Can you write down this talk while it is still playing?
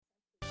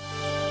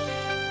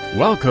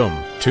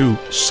Welcome to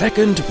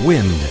Second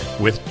Wind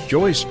with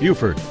Joyce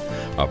Buford,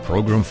 a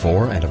program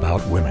for and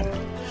about women.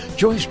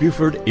 Joyce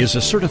Buford is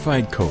a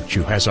certified coach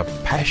who has a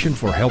passion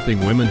for helping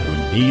women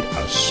who need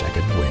a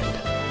second wind.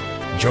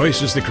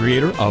 Joyce is the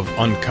creator of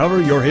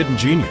Uncover Your Hidden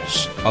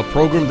Genius, a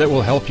program that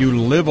will help you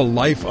live a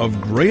life of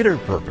greater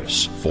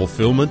purpose,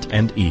 fulfillment,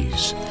 and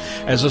ease.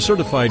 As a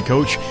certified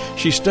coach,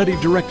 she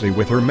studied directly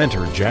with her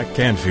mentor, Jack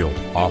Canfield,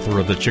 author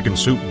of the Chicken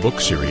Soup book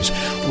series,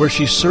 where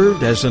she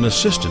served as an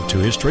assistant to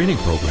his training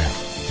program.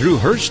 Through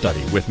her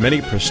study with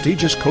many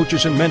prestigious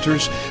coaches and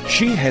mentors,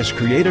 she has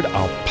created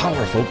a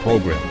powerful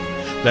program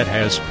that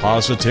has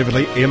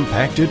positively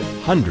impacted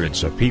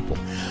hundreds of people.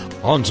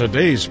 On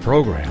today's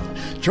program,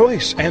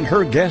 Joyce and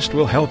her guest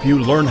will help you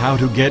learn how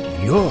to get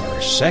your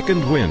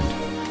second wind.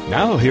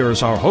 Now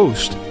here's our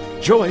host,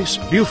 Joyce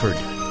Buford.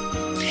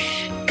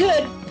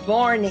 Good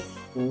morning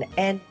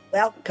and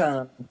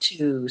welcome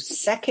to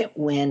Second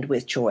Wind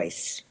with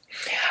Joyce.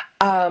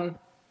 I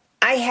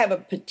have a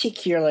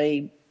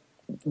particularly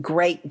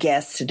great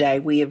guest today.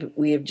 We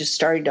have just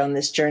started on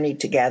this journey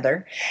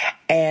together,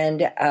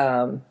 and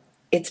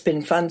it's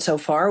been fun so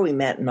far. We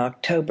met in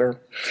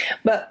October,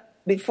 but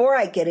before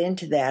I get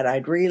into that,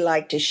 I'd really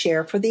like to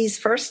share for these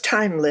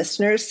first-time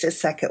listeners to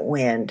Second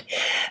Wind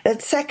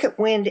that Second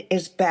Wind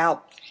is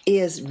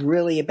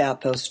really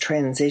about those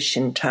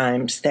transition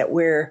times that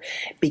we're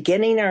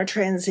beginning our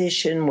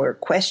transition, we're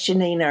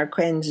questioning our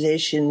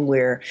transition,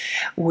 we're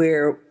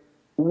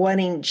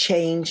wanting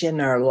change in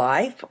our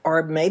life,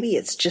 or maybe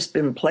it's just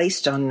been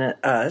placed on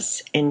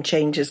us and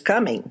change is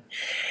coming.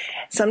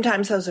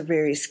 Sometimes those are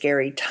very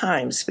scary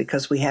times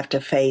because we have to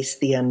face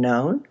the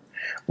unknown.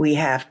 We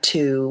have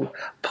to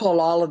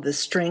pull all of the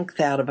strength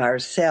out of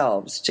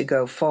ourselves to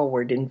go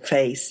forward and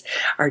face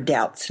our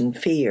doubts and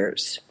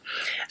fears.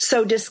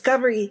 So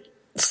the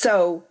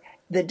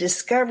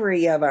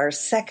discovery of our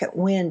second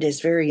wind is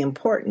very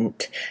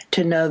important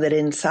to know that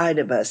inside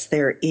of us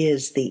there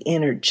is the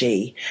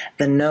energy,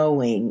 the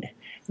knowing,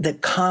 the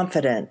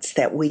confidence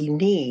that we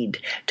need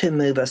to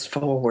move us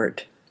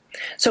forward.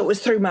 So it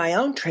was through my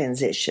own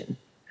transition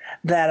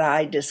that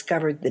I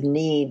discovered the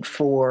need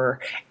for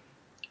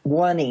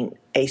wanting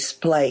a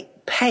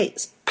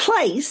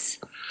place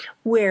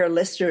where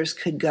listeners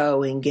could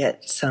go and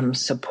get some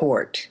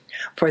support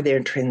for their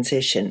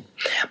transition.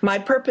 My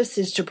purpose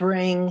is to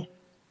bring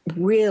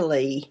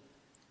really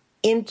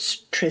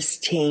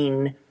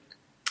interesting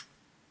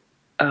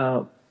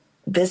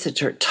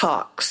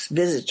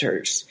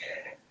visitors,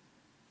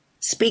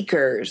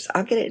 speakers,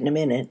 I'll get it in a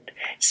minute,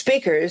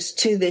 speakers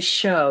to this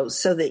show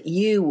so that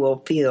you will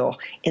feel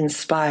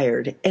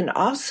inspired and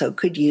also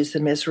could use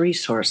them as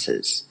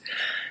resources.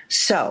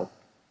 So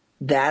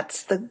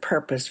that's the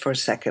purpose for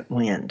Second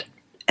Wind,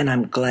 and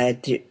I'm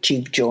glad that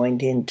you've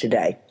joined in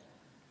today.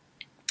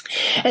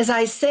 As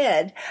I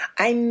said,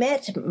 I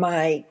met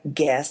my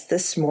guest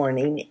this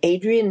morning,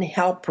 Adrian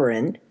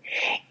Halperin,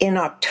 in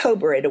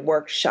October at a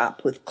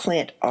workshop with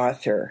Clint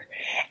Arthur,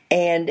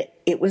 and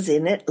it was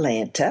in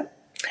Atlanta.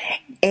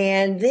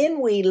 And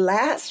then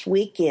last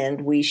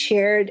weekend, we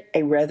shared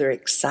a rather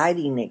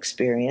exciting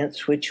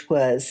experience, which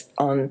was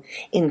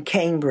in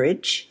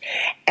Cambridge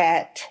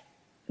at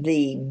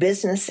the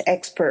Business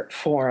Expert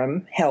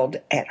Forum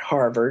held at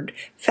Harvard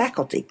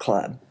Faculty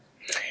Club.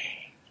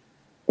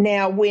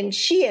 Now, when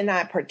she and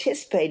I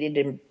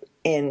participated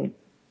in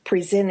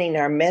presenting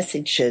our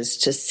messages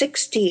to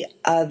 60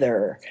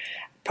 other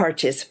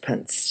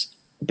participants,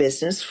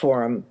 Business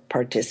Forum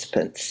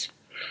participants,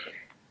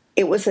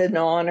 it was an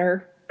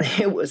honor.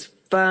 It was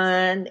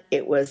fun.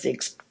 It was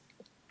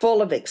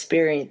full of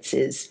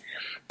experiences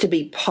to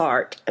be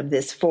part of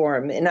this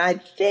forum. And I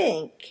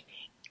think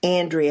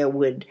Andrea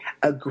would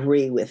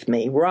agree with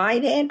me.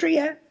 Right,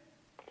 Andrea?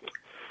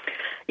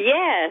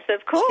 Yes,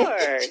 of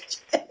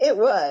course. It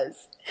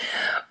was.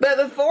 But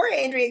before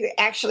Andrea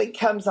actually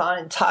comes on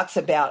and talks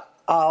about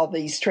all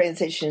these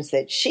transitions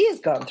that she has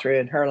gone through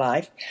in her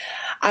life,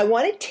 I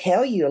want to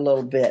tell you a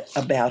little bit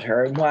about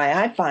her and why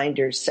I find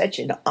her such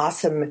an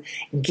awesome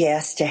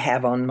guest to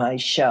have on my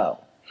show.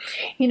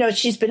 You know,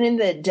 she's been in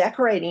the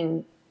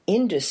decorating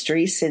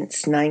industry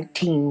since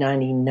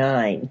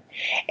 1999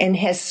 and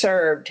has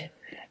served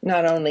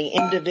not only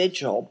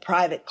individual,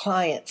 private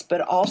clients,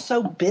 but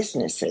also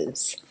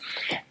businesses.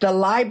 The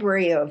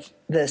Library of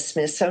the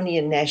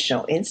Smithsonian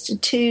National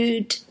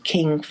Institute,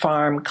 King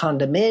Farm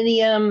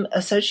Condominium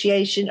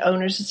Association,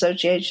 Owners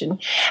Association,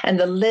 and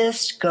the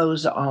list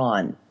goes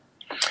on.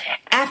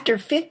 After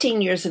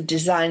 15 years of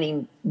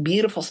designing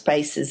beautiful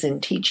spaces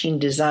and teaching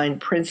design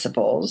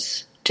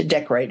principles to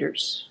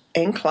decorators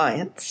and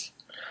clients,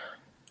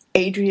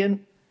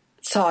 Adrian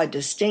saw a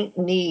distinct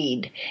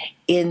need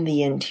in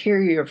the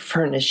interior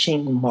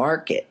furnishing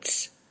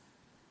markets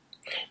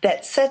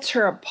that sets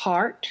her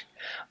apart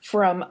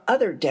from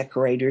other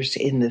decorators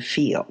in the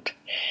field.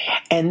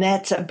 And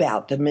that's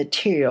about the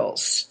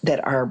materials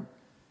that are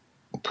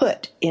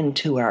put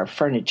into our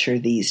furniture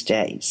these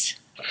days.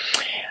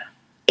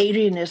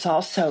 Adrian is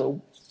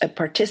also a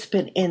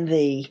participant in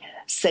the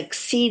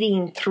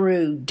Succeeding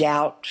Through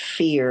Doubt,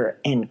 Fear,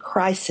 and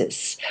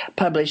Crisis,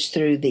 published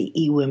through the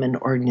eWomen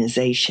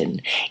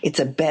organization. It's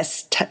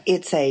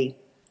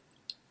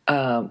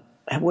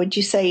what'd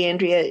you say,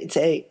 Andrea?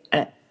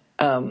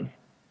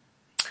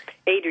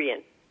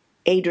 Adrian.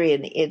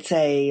 It's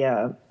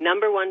a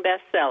number one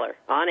bestseller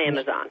on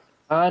Amazon.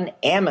 On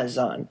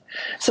Amazon.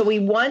 So we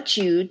want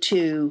you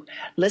to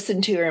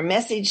listen to our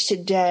message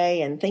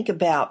today and think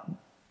about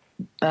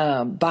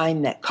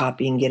buying that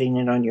copy and getting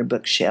it on your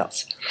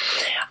bookshelves.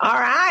 All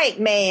right,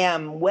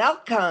 ma'am.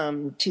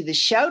 Welcome to the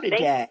show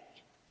today.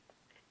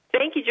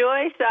 Thank you,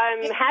 Joyce.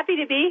 I'm happy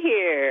to be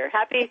here.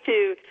 Happy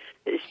to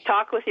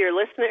talk with your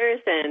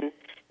listeners and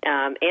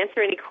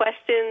answer any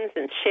questions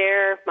and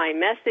share my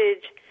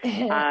message.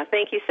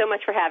 Thank you so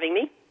much for having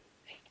me.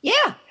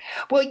 Yeah.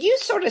 Well, you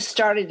sort of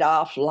started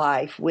off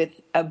life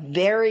with a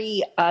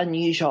very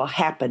unusual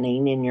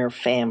happening in your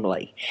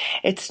family.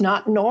 It's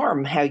not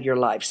norm how your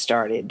life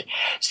started.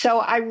 So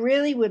I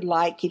really would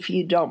like, if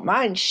you don't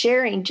mind,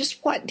 sharing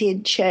just what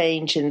did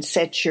change and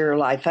set your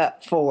life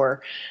up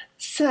for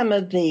some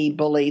of the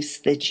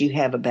beliefs that you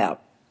have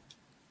about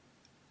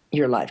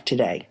your life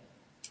today.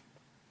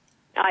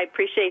 I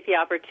appreciate the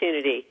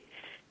opportunity.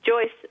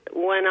 Joyce,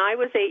 when I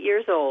was 8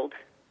 years old,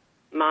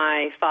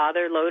 my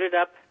father loaded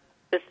up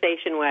the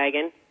station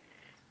wagon,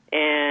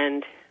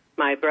 and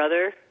my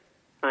brother,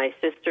 my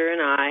sister,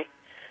 and I,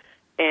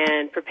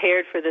 and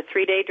prepared for the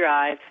 3-day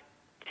drive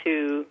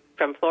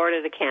from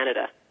Florida to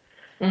Canada.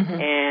 Mm-hmm.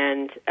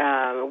 And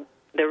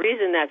the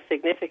reason that's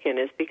significant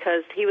is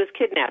because he was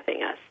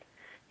kidnapping us.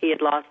 He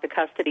had lost the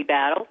custody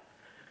battle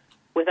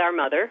with our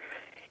mother,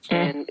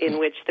 and in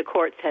which the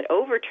courts had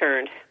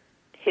overturned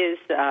his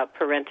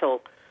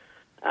parental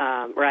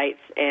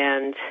rights,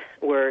 and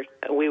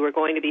we were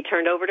going to be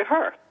turned over to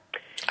her.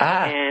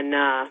 And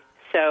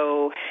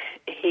so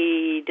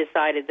he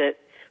decided that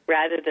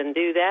rather than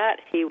do that,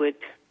 he would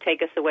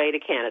take us away to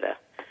Canada.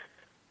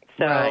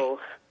 So right.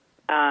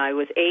 I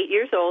was 8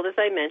 years old, as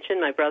I mentioned.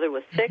 My brother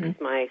was 6.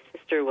 Mm-hmm. My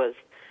sister was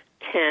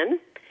 10.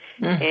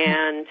 Mm-hmm.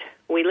 And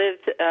we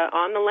lived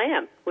on the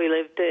lam. We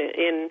lived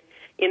in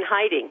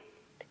hiding.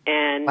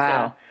 And,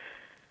 wow.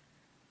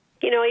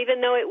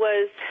 Even though it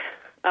was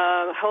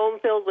a home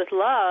filled with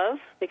love,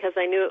 because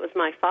I knew it was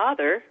my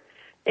father,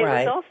 it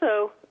right. was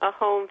also a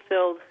home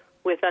filled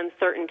with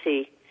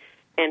uncertainty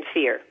and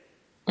fear.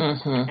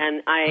 Mm-hmm.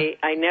 And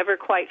I never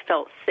quite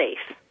felt safe.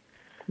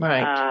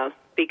 Right.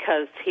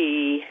 Because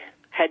he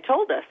had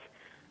told us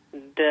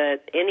that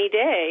any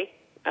day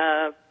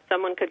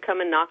someone could come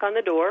and knock on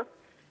the door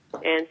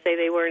and say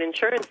they were an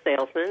insurance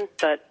salesman,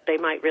 but they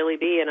might really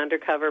be an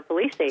undercover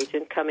police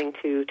agent coming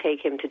to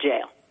take him to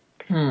jail.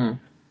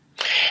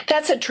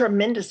 That's a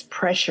tremendous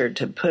pressure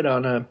to put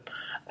on a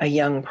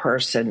young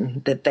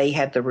person, that they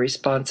have the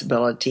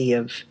responsibility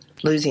of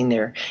losing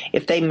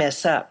if they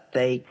mess up,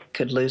 they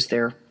could lose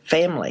their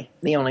family,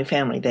 the only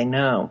family they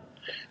know.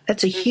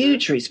 That's a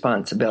huge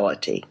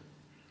responsibility.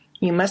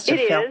 You must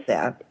have felt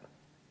that.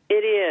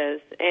 It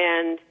is.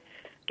 And,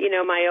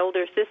 my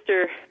older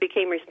sister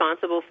became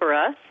responsible for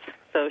us,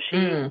 so she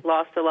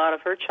lost a lot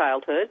of her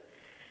childhood.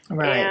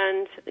 Right.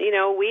 And,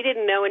 we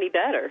didn't know any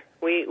better.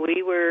 We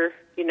were,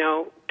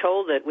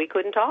 told that we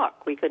couldn't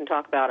talk. We couldn't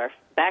talk about our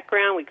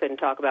background. We couldn't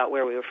talk about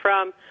where we were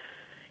from.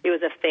 It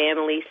was a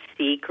family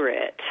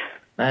secret.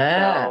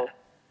 So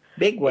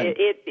big one.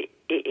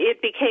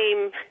 It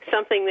became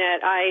something that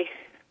I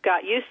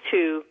got used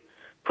to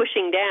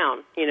pushing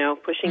down,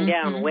 pushing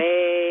down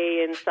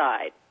way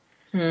inside.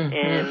 Mm-hmm.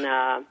 And,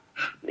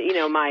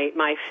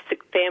 my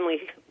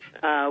family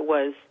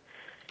was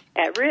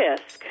at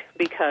risk,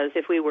 because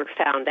if we were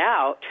found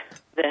out,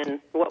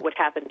 then what would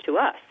happen to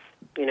us,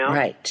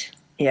 Right.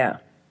 Yeah.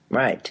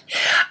 Right.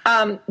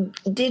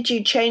 Did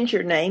you change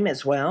your name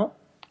as well?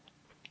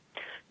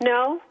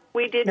 No,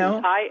 we didn't.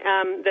 No?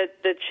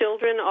 The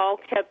children all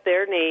kept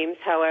their names.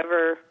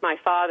 However, my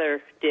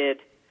father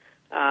did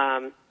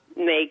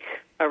make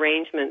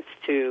arrangements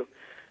to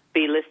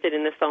be listed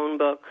in the phone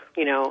book,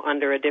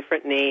 under a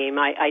different name.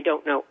 I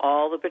don't know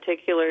all the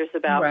particulars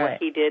about right. what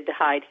he did to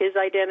hide his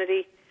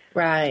identity.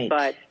 Right.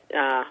 But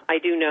I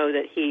do know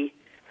that he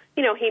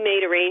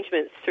made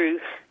arrangements through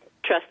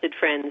trusted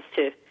friends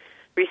to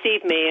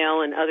receive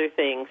mail and other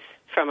things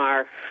from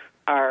our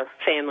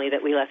family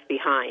that we left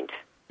behind.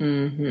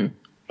 Mm-hmm.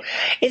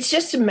 It's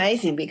just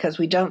amazing, because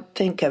we don't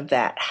think of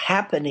that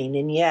happening,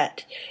 and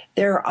yet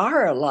there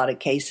are a lot of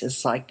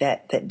cases like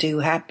that do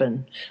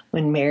happen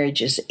when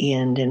marriages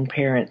end and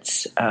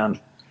parents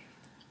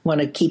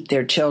want to keep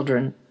their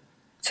children.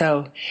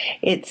 So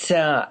it's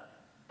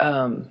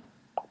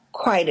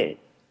quite an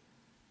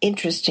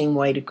interesting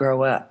way to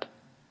grow up,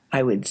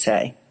 I would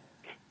say.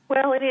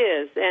 Well, it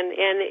is, and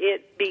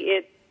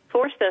it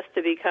forced us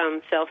to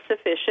become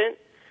self-sufficient.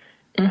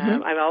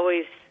 Mm-hmm. I've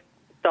always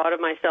thought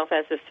of myself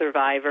as a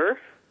survivor.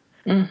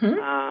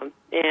 Mm-hmm.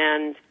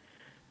 And,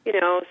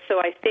 so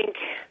I think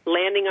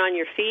landing on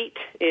your feet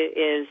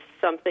is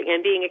something,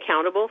 and being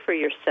accountable for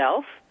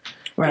yourself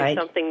right. is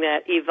something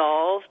that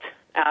evolved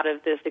out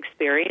of this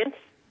experience.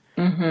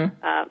 Mm-hmm.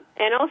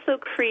 And also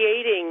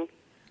creating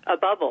a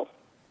bubble,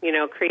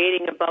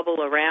 creating a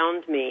bubble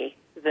around me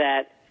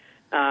that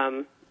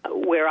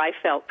where I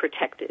felt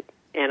protected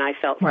and I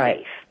felt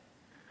safe.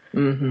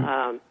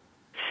 Mm-hmm.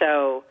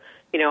 So,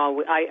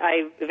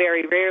 I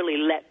very rarely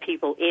let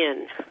people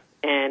in,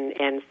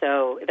 and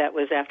so that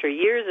was after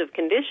years of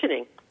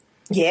conditioning.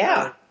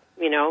 Yeah.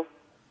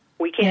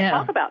 We can't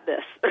talk about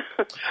this.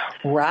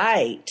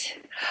 Right.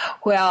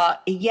 Well,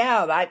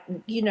 yeah,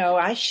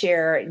 I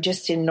share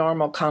just in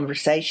normal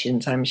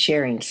conversations, I'm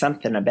sharing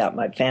something about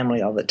my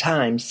family all the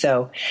time.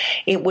 So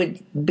it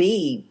would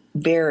be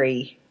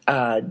very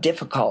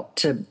difficult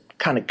to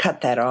kind of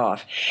cut that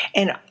off.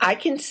 And I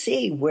can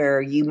see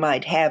where you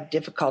might have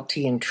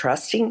difficulty in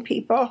trusting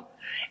people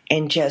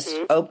and just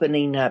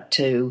opening up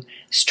to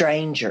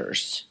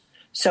strangers.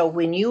 So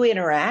when you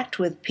interact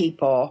with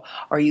people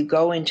or you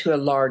go into a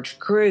large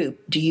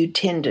group, do you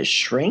tend to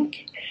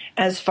shrink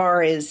as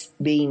far as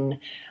being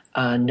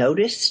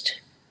noticed?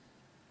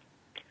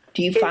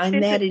 Do you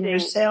find that in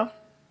yourself?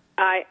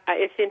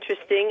 It's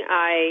interesting.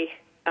 I,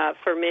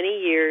 for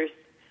many years,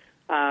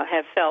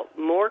 have felt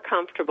more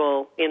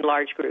comfortable in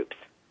large groups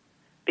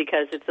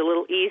because it's a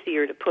little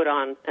easier to put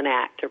on an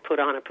act or put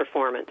on a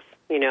performance,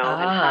 and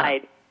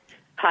hide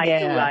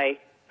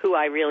who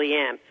I really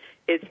am.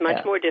 It's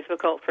much more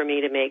difficult for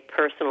me to make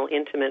personal,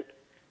 intimate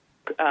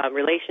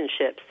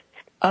relationships.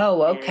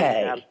 Oh,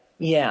 okay. And,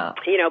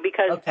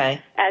 because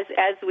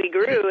as we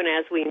grew and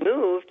as we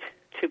moved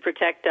to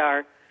protect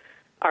our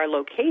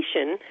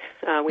location,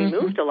 we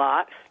moved a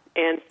lot.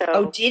 And so,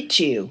 oh, did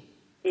you?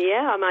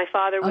 Yeah, my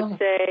father would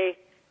say,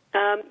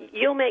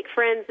 you'll make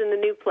friends in the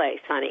new place,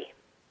 honey.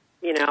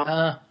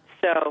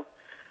 So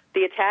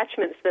the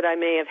attachments that I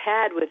may have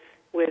had with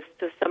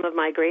some of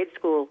my grade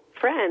school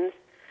friends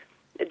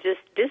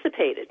just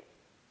dissipated.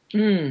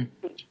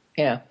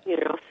 Yeah.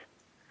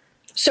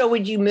 So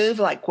would you move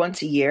like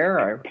once a year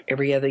or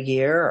every other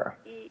year? Or?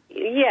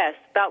 Yes,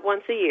 about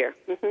once a year.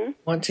 Mm-hmm.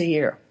 Once a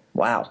year.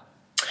 Wow.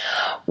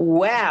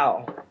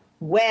 Well,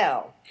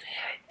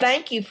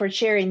 thank you for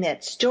sharing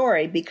that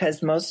story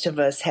because most of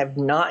us have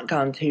not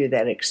gone through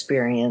that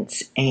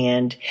experience.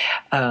 And,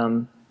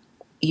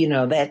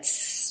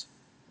 that's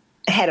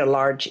had a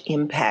large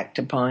impact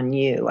upon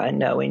you, I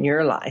know, in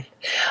your life.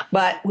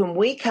 But when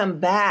we come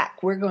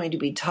back, we're going to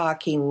be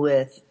talking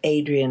with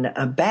Adrian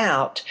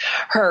about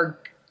her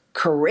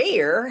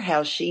career,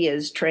 how she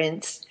has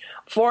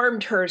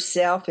transformed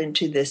herself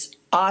into this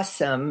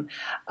awesome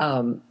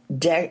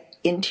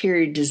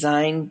interior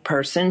design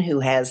person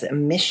who has a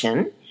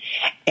mission.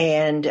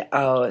 And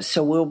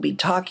so we'll be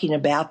talking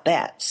about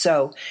that.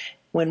 So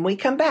when we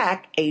come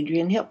back,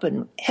 Adrian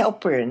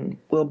Halperin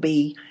will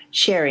be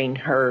sharing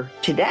her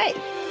today.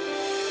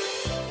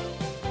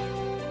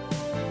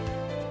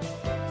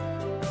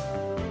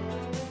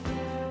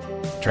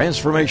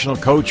 Transformational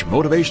coach,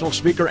 motivational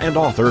speaker, and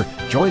author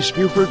Joyce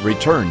Buford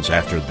returns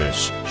after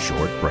this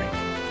short break.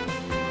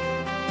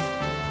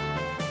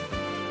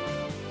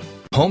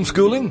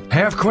 Homeschooling?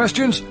 Have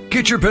questions?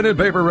 Get your pen and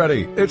paper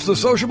ready. It's the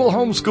sociable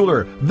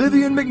homeschooler,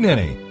 Vivian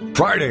McNinney.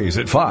 Fridays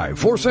at 5,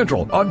 4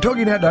 Central on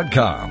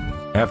TogiNet.com.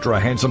 After a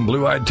handsome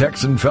blue-eyed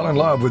Texan fell in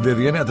love with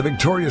Vivian at the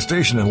Victoria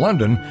Station in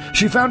London,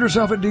 she found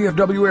herself at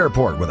DFW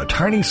Airport with a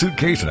tiny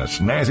suitcase and a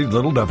snazzy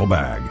little duffel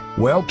bag.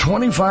 Well,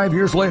 25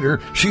 years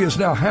later, she is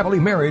now happily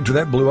married to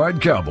that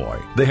blue-eyed cowboy.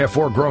 They have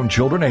 4 grown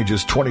children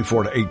ages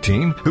 24 to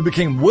 18 who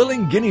became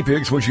willing guinea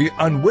pigs when she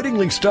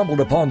unwittingly stumbled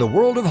upon the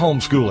world of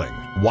homeschooling.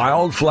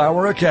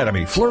 Wildflower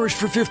Academy flourished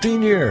for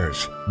 15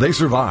 years. They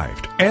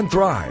survived and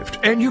thrived,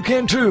 and you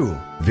can too.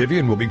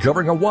 Vivian will be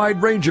covering a wide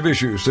range of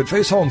issues that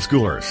face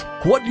homeschoolers.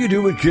 What do you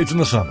do with kids in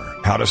the summer?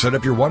 How to set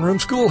up your one-room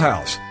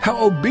schoolhouse?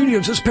 How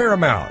obedience is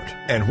paramount?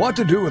 And what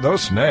to do with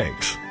those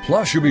snakes?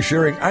 Plus, you'll be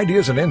sharing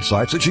ideas and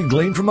insights that she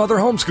gleaned from other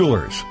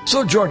homeschoolers.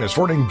 So join us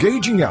for an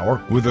engaging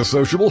hour with the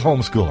sociable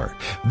homeschooler,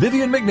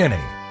 Vivian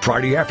McNinney.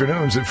 Friday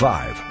afternoons at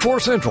 5, 4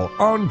 Central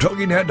on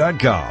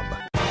TogiNet.com.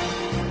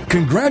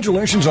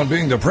 Congratulations on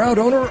being the proud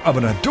owner of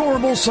an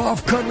adorable,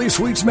 soft, cuddly,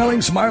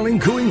 sweet-smelling, smiling,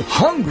 cooing,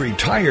 hungry,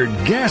 tired,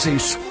 gassy,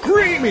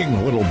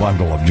 screaming little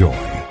bundle of joy.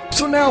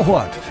 So now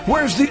what?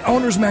 Where's the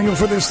owner's manual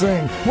for this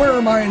thing? Where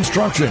are my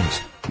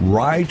instructions?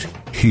 Right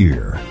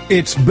here.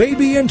 It's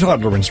Baby and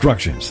Toddler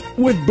Instructions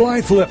with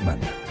Blythe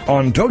Lipman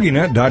on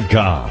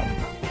TogiNet.com.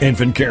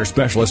 Infant care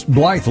specialist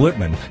Blythe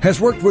Lipman has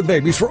worked with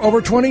babies for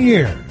over 20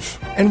 years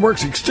and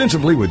works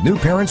extensively with new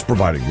parents,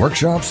 providing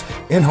workshops,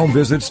 in-home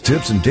visits,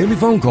 tips, and daily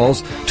phone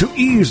calls to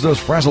ease those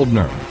frazzled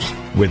nerves.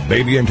 With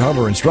Baby and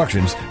Toddler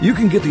Instructions, you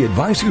can get the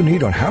advice you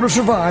need on how to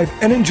survive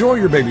and enjoy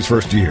your baby's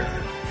first year.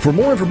 For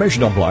more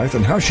information on Blythe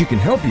and how she can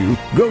help you,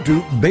 go to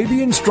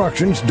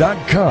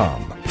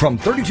babyinstructions.com. From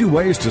 32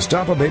 ways to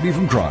stop a baby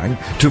from crying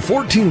to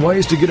 14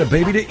 ways to get a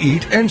baby to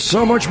eat and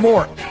so much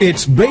more.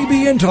 It's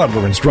Baby and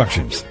Toddler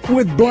Instructions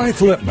with Blythe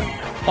Lipman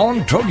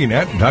on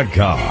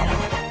TogiNet.com.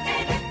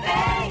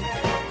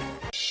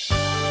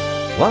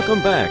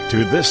 Welcome back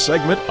to this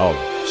segment of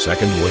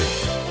Second Wind.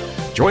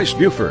 Joyce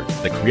Buford,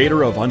 the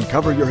creator of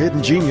Uncover Your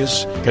Hidden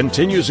Genius,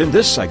 continues in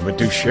this segment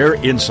to share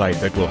insight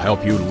that will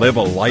help you live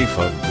a life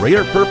of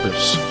greater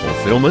purpose,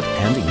 fulfillment,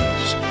 and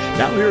ease.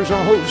 Now here's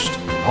our host,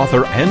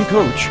 author and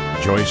coach,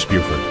 Joyce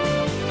Buford.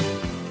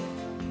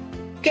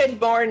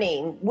 Good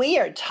morning. We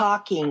are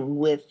talking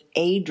with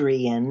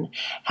Adrian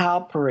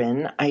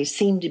Halperin. I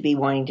seem to be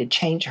wanting to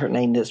change her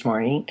name this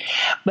morning,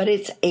 but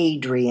it's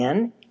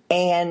Adrian.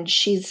 And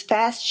she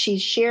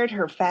shared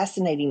her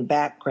fascinating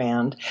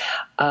background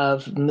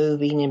of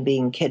moving and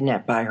being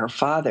kidnapped by her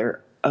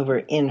father over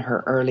in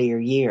her earlier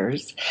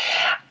years.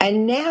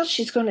 And now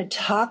she's going to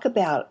talk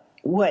about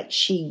when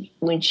she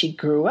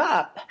grew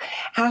up,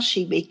 how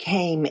she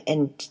became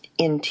an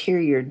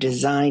interior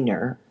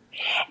designer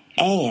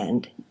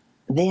and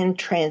then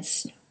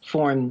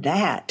transformed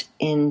that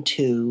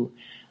into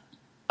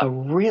a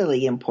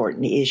really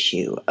important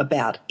issue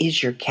about,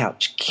 is your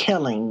couch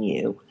killing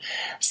you?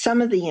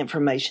 Some of the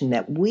information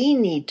that we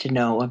need to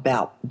know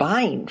about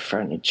buying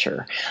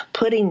furniture,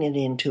 putting it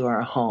into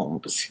our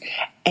homes,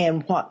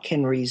 and what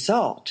can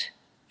result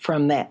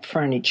from that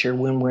furniture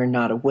when we're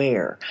not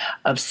aware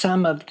of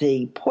some of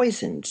the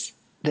poisons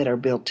that are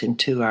built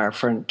into our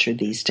furniture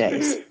these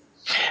days.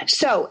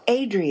 So,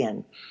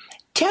 Adrian,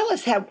 tell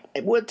us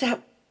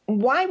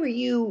why were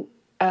you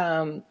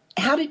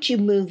how did you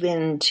move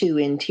into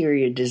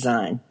interior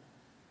design?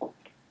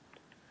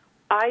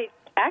 I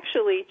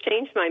actually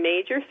changed my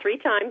major 3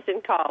 times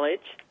in college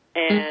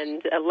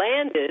and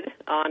landed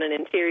on an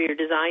interior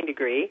design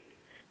degree,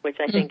 which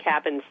I think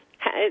happens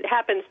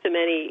to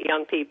many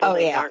young people.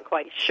 They aren't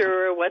quite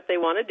sure what they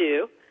want to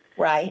do.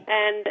 Right.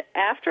 And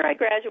after I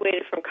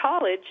graduated from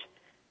college,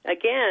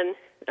 again,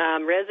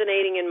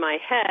 resonating in my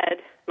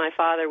head, my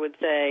father would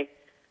say,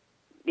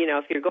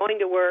 if you're going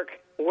to work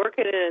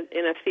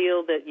in a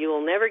field that you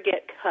will never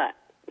get cut.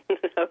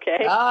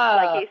 Okay?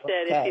 Like he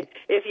said,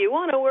 if you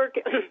want to work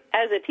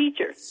as a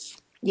teacher,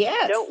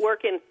 yes, don't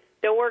work in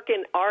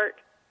art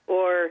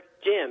or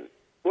gym.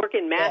 Work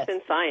in math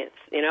and science,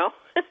 So,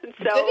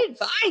 good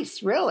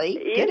advice, really.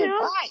 Good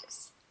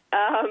advice.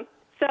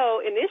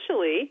 So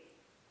initially,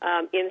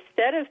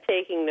 instead of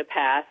taking the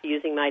path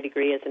using my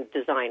degree as a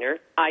designer,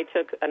 I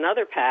took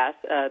another path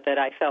that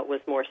I felt was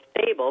more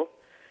stable,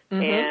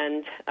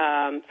 and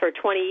for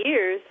 20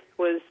 years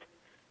was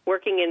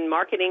working in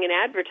marketing and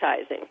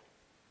advertising.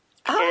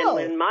 And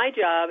when my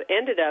job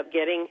ended up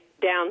getting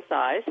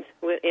downsized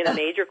in a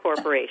major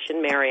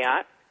corporation,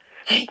 Marriott,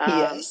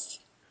 yes,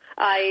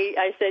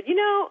 I said,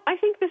 I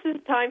think this is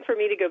time for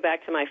me to go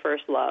back to my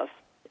first love.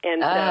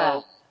 And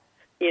so,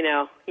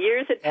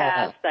 years had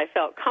passed. I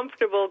felt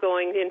comfortable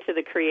going into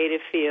the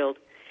creative field,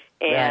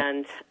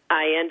 and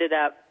I ended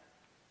up,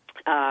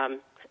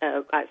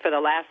 for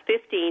the last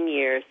 15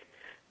 years,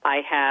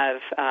 I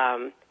have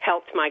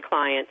helped my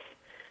clients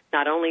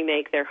not only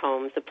make their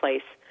homes a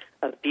place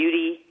of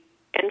beauty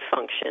and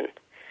function,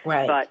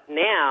 but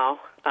now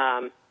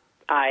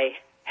I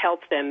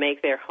help them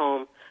make their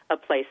home a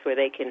place where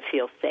they can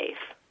feel safe.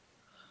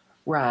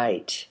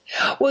 Right.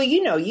 Well,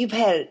 you've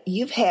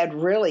had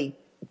really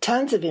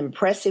tons of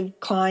impressive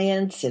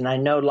clients, and I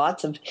know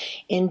lots of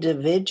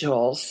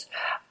individuals.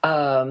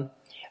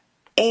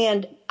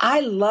 And I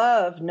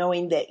love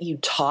knowing that you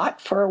taught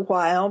for a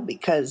while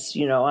because,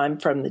 I'm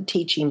from the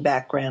teaching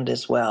background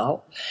as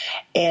well.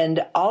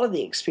 And all of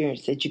the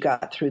experience that you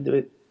got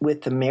through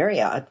with the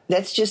Marriott,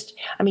 that's just,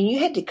 you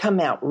had to come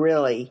out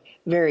really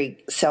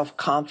very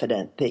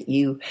self-confident that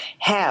you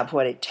have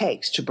what it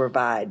takes to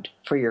provide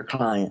for your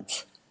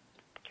clients.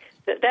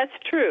 That's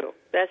true.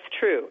 That's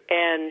true.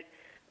 And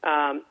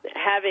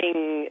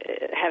having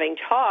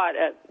taught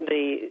at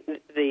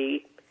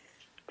the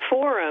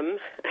forum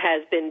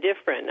has been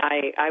different.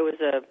 I was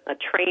a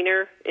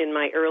trainer in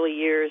my early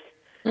years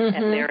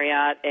at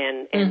Marriott,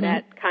 and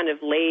that kind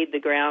of laid the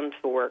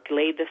groundwork,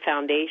 laid the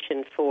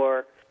foundation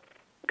for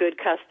good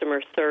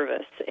customer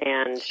service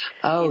and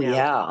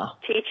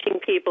teaching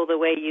people the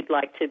way you'd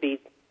like to be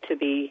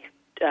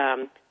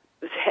dealt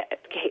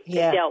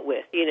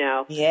with.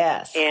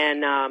 Yes.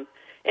 And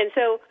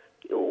so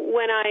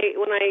when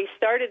I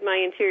started my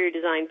interior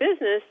design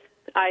business,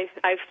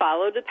 I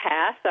followed a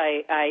path.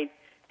 I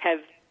have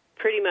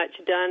pretty much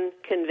done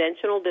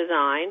conventional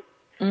design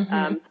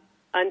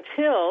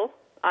until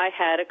I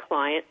had a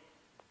client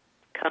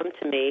come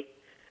to me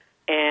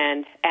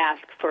and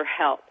ask for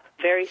help,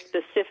 very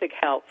specific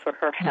help for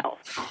her health.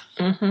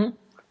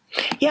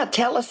 Yeah,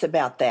 tell us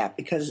about that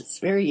because it's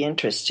very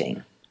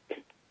interesting.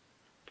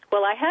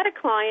 Well, I had a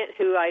client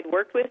who I'd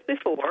worked with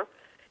before,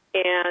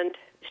 and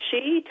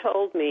she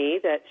told me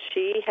that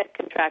she had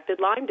contracted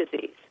Lyme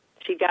disease.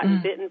 She'd gotten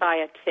bitten by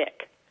a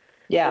tick.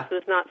 Yeah. This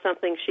was not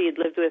something she had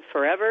lived with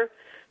forever,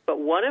 but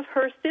one of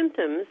her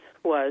symptoms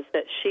was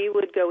that she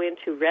would go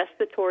into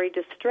respiratory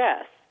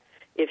distress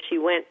if she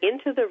went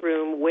into the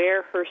room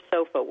where her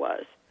sofa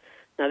was.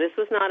 Now, this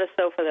was not a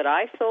sofa that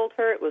I sold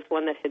her. It was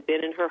one that had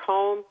been in her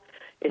home.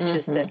 It's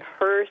just that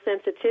her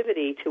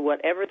sensitivity to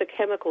whatever the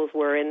chemicals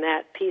were in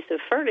that piece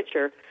of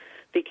furniture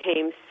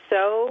became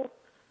so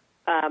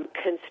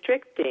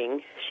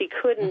constricting, she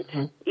couldn't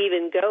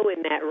even go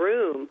in that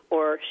room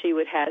or she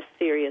would have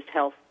serious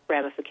health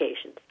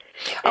ramifications.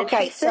 And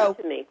she said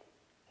to me,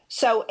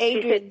 So,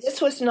 Adrian,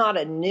 this was not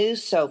a new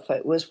sofa.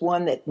 It was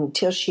one that,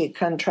 until she had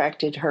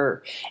contracted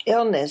her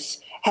illness,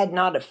 had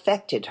not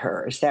affected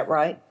her. Is that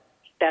right?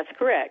 That's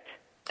correct.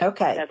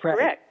 Okay. That's great.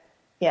 correct.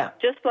 Yeah.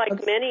 Just like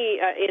many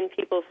in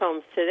people's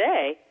homes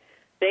today,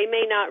 they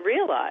may not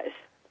realize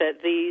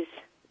that these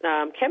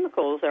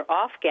chemicals are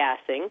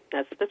off-gassing,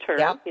 that's the term,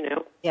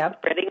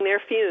 spreading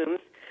their fumes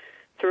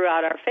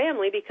throughout our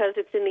family because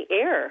it's in the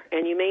air,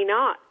 and you may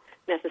not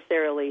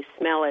necessarily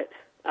smell it.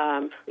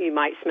 You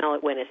might smell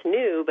it when it's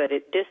new, but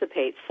it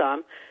dissipates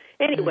some.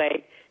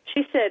 Anyway,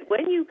 she said,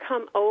 when you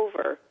come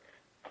over,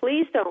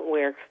 please don't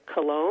wear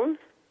cologne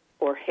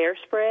or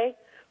hairspray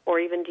or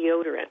even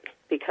deodorant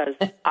because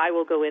I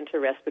will go into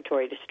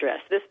respiratory distress.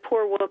 This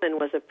poor woman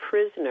was a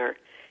prisoner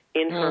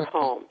in her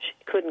home.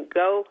 She couldn't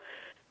go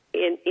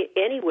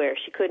anywhere.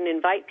 She couldn't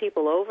invite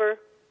people over,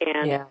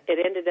 and it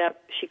ended up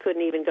she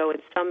couldn't even go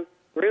in some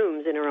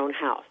rooms in her own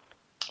house.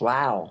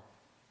 Wow.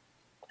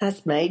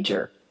 That's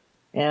major.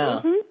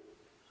 Yeah.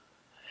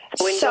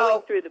 When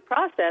going through the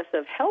process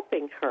of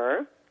helping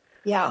her,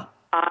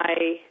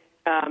 I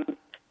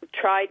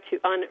tried to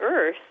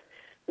unearth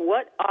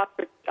what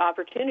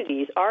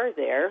opportunities are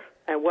there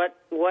and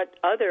what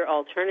other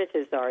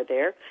alternatives are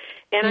there.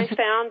 And I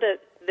found that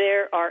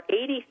there are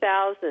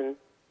 80,000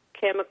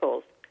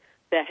 chemicals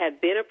that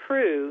have been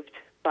approved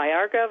by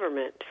our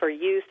government for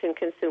use in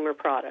consumer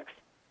products.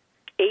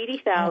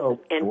 80,000,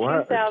 and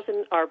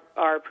 2,000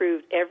 are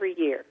approved every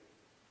year.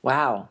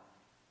 Wow.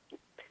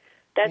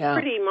 That's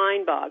pretty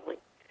mind-boggling.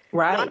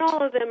 Right. Not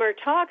all of them are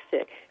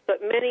toxic,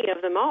 but many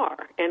of them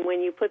are. And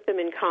when you put them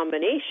in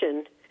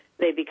combination,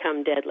 they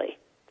become deadly.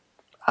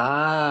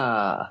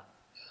 Ah.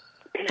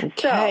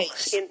 Okay.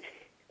 So,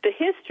 the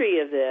history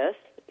of this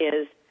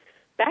is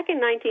back in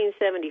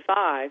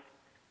 1975,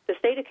 the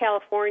state of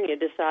California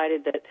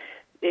decided that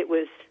they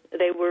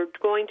were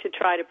going to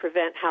try to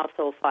prevent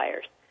household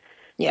fires.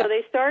 So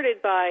they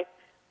started by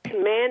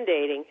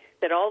mandating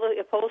that all the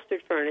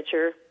upholstered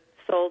furniture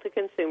sold to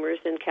consumers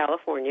in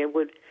California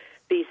would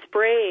be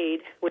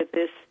sprayed with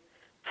this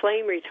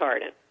flame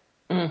retardant.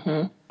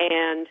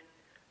 And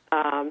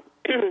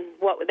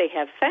what they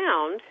have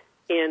found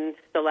in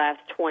the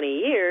last 20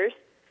 years,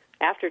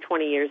 after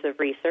 20 years of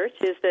research,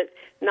 is that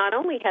not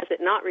only has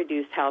it not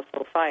reduced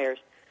household fires,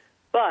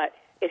 but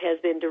it has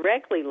been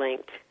directly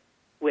linked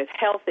with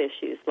health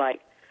issues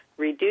like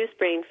reduced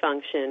brain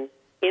function,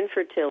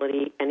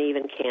 infertility, and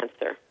even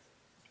cancer.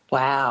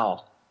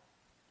 Wow.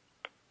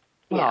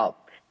 Yeah.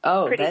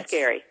 Wow. Pretty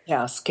scary.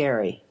 Yeah,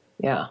 scary.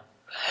 Yeah.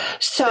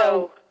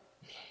 So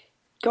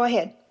go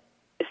ahead.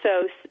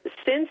 So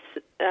since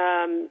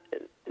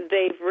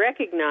they've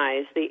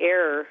recognized the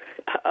error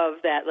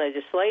of that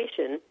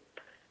legislation,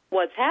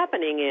 what's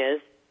happening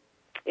is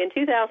in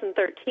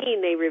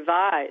 2013 they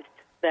revised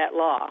that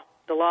law.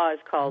 The law is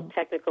called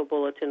Technical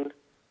Bulletin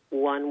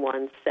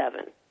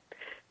 117.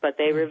 But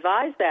they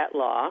revised that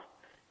law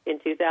in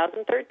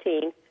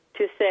 2013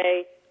 to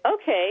say,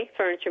 okay,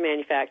 furniture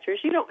manufacturers,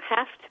 you don't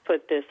have to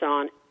put this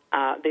on,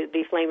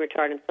 the flame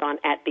retardants on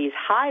at these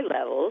high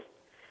levels.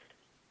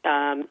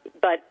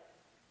 But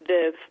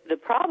the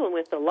problem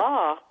with the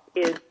law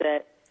is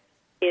that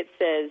it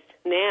says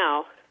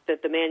now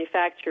that the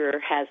manufacturer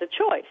has a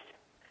choice.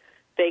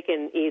 They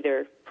can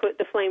either put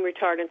the flame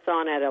retardants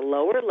on at a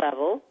lower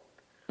level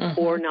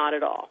or not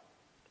at all.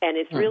 And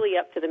it's really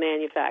up to the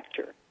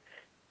manufacturer.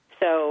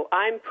 So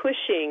I'm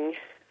pushing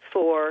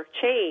for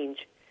change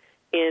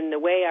in the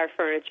way our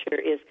furniture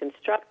is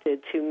constructed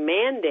to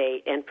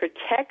mandate and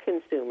protect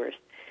consumers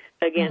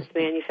against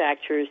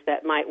manufacturers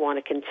that might want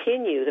to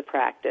continue the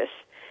practice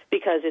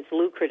because it's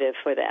lucrative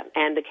for them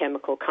and the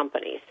chemical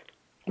companies.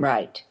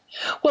 Right.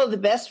 Well, the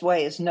best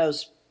way is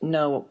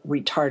no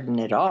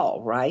retardant at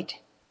all, right?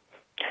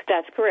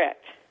 That's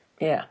correct.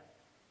 Yeah.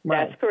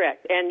 Right. That's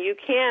correct. And you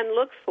can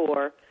look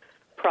for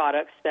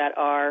products that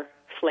are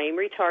flame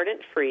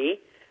retardant free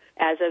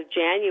as of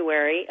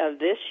January of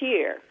this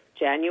year,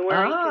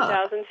 January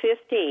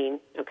 2015,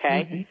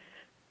 okay?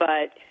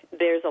 But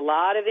there's a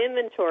lot of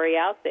inventory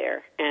out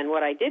there. And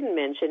what I didn't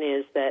mention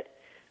is that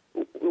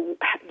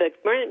the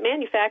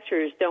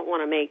manufacturers don't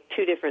want to make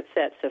two different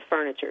sets of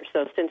furniture.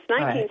 So since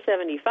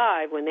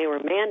 1975, when they were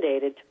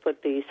mandated to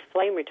put these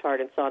flame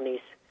retardants on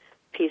these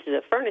pieces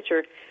of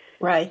furniture,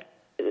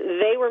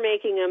 they were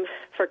making them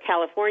for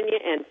California,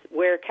 and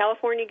where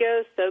California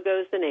goes, so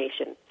goes the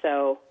nation.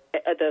 So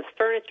the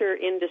furniture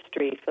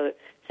industry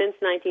since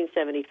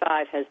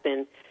 1975 has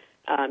been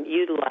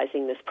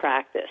utilizing this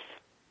practice.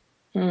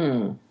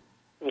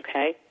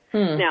 Okay?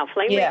 Now,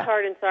 flame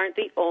retardants aren't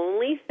the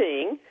only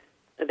thing.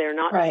 They're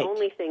not the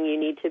only thing you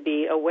need to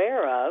be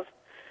aware of.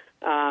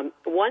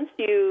 Once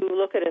you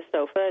look at a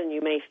sofa and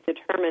you may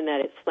determine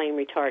that it's flame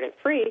retardant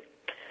free,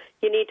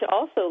 you need to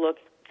also look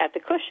at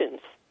the cushions.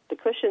 The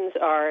cushions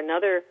are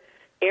another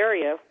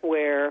area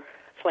where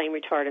flame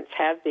retardants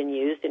have been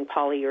used in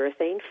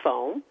polyurethane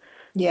foam,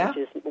 which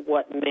is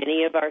what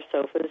many of our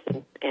sofas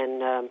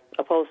and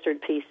upholstered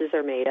pieces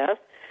are made of.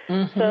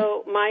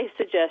 So my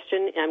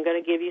suggestion, I'm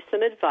going to give you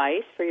some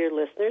advice for your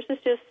listeners, is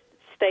just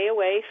stay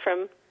away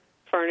from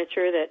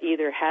furniture that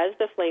either has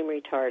the flame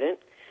retardant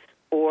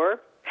or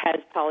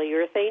has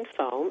polyurethane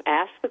foam,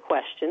 ask the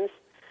questions,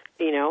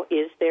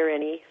 is there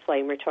any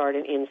flame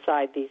retardant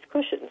inside these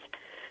cushions?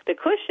 The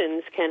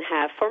cushions can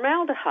have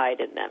formaldehyde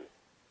in them.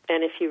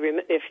 And if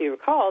you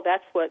recall,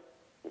 that's what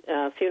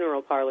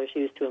funeral parlors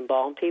use to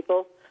embalm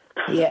people.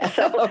 Yeah.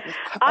 So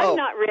I'm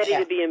not ready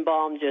to be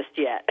embalmed just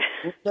yet.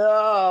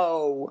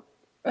 No.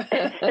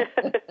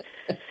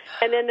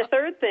 And then the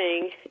third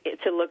thing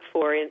to look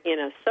for in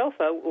a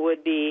sofa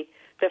would be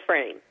the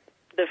frame.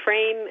 The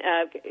frame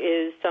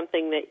is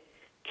something that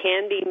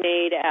can be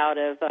made out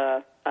of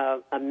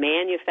a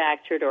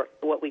manufactured or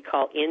what we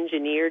call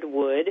engineered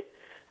wood.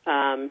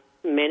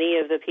 Many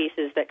of the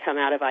pieces that come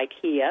out of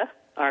IKEA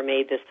are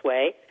made this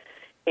way.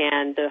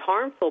 And the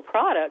harmful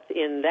product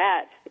in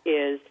that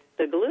is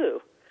the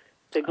glue.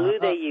 The glue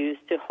they use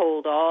to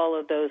hold all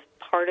of those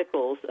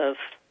particles of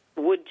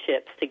wood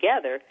chips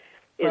together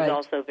is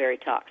also very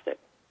toxic.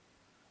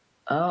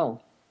 Oh.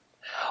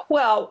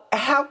 Well,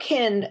 how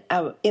can,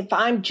 if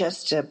I'm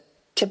just a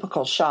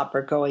typical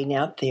shopper going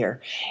out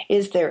there,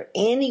 is there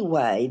any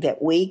way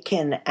that we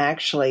can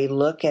actually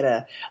look at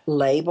a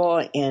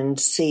label and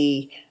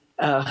see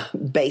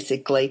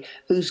basically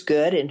who's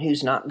good and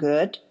who's not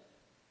good?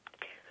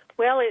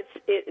 Well,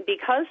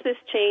 because this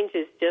change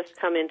has just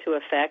come into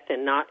effect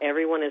and not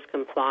everyone is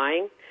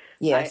complying.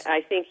 Yes,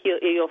 I think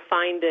you'll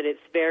find that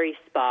it's very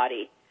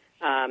spotty.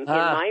 In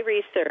my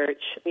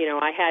research,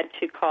 I had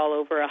to call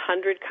over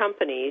 100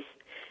 companies,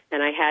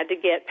 and I had to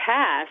get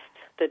past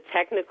the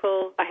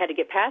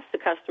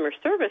customer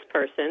service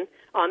person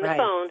on the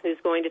phone who's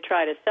going to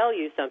try to sell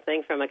you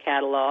something from a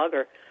catalog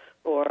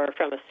or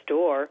from a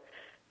store.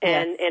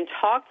 And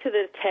talk to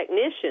the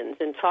technicians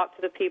and talk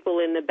to the people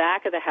in the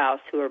back of the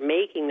house who are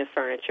making the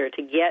furniture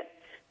to get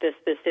the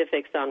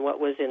specifics on what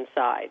was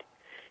inside.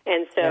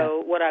 And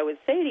so what I would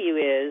say to you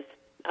is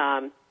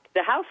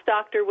the house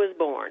doctor was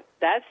born.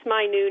 That's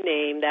my new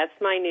name. That's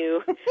my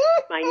new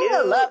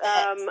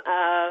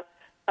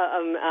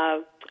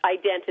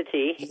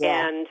identity.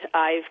 Yeah. And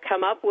I've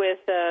come up with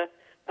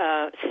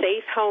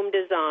Safe Home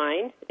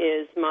Design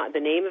is the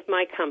name of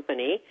my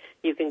company.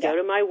 You can go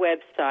to my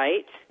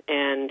website,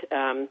 and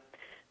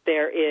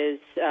there is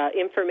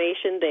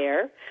information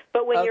there.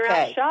 But when you're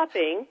out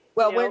shopping...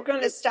 Well, we're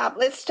going to stop.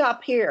 Let's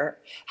stop here,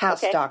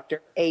 House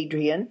Doctor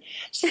Adrian,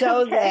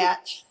 so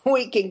that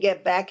we can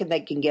get back and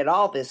they can get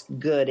all this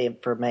good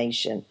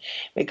information.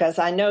 Because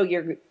I know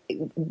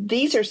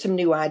these are some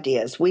new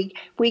ideas. We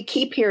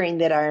keep hearing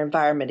that our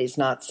environment is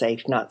not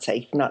safe, not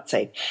safe, not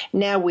safe.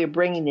 Now we're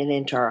bringing it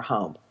into our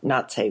home,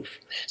 not safe.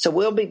 So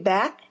we'll be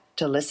back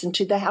to listen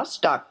to the House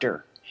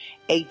Doctor,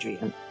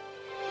 Adrian.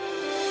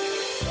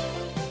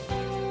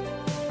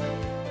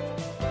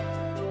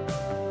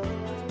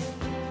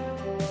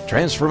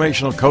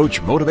 Transformational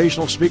coach,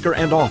 motivational speaker,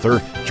 and author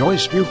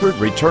Joyce Buford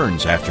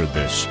returns after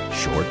this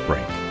short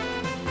break.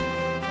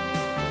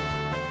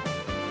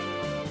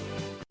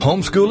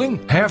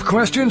 Homeschooling? Have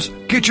questions?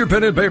 Get your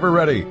pen and paper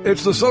ready.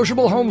 It's the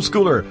sociable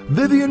homeschooler,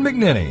 Vivian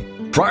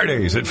McNinney.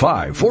 Fridays at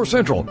 5, 4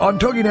 Central on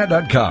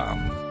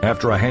TogiNet.com.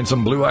 After a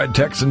handsome blue-eyed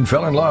Texan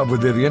fell in love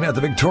with Vivian at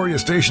the Victoria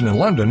Station in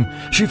London,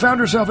 she found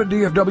herself at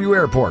DFW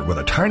Airport with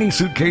a tiny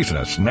suitcase and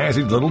a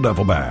snazzy little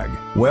duffel bag.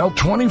 Well,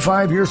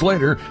 25 years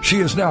later,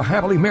 she is now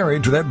happily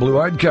married to that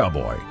blue-eyed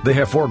cowboy. They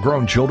have 4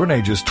 grown children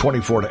ages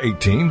 24 to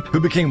 18 who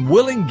became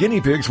willing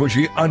guinea pigs when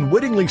she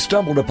unwittingly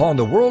stumbled upon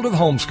the world of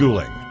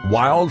homeschooling.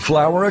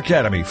 Wildflower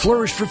Academy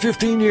flourished for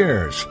 15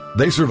 years.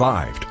 They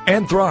survived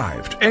and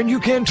thrived, and you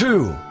can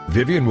too.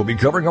 Vivian will be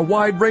covering a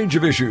wide range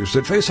of issues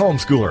that face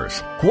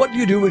homeschoolers. What do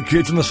you do with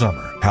kids in the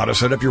summer? How to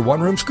set up your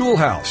one-room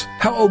schoolhouse?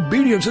 How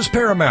obedience is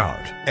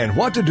paramount? And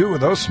what to do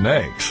with those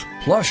snakes?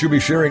 Plus, you'll be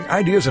sharing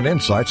ideas and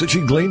insights that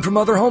she gleaned from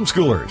other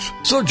homeschoolers.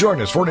 So join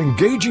us for an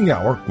engaging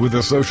hour with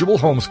the sociable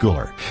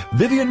homeschooler,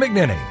 Vivian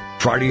McNinney.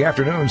 Friday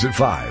afternoons at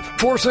 5,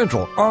 4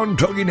 Central on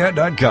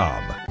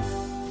TogiNet.com.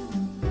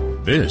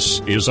 This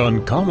is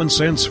Uncommon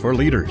Sense for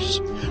Leaders,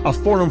 a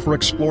forum for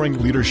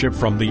exploring leadership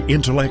from the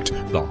intellect,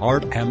 the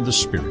heart, and the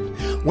spirit.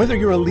 Whether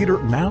you're a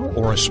leader now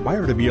or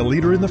aspire to be a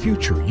leader in the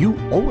future, you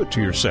owe it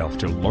to yourself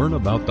to learn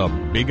about the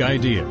big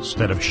ideas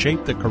that have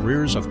shaped the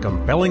careers of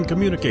compelling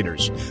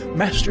communicators,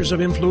 masters of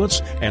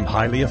influence, and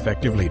highly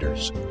effective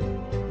leaders.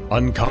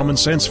 Uncommon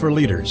Sense for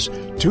Leaders.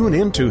 Tune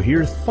in to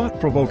hear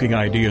thought-provoking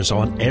ideas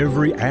on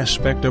every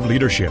aspect of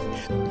leadership.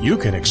 You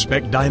can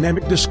expect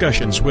dynamic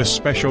discussions with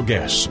special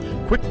guests,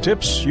 quick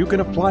tips you can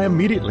apply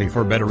immediately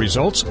for better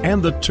results,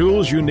 and the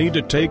tools you need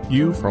to take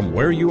you from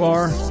where you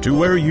are to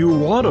where you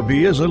want to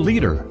be as a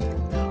leader.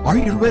 Are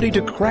you ready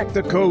to crack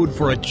the code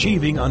for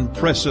achieving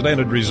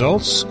unprecedented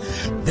results?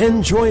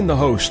 Then join the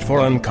host for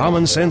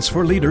Uncommon Sense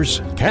for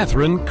Leaders,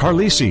 Catherine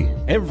Carlisi,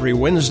 every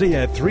Wednesday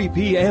at 3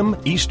 p.m.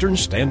 Eastern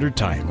Standard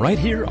Time, right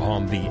here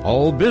on the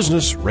All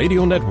Business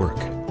Radio Network.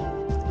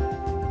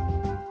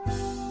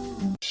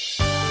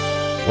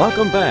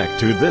 Welcome back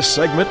to this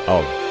segment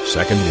of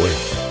Second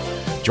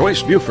Wind.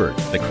 Joyce Buford,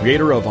 the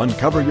creator of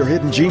Uncover Your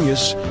Hidden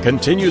Genius,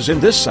 continues in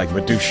this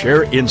segment to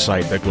share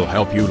insight that will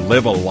help you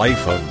live a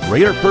life of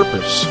greater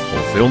purpose,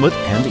 fulfillment,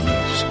 and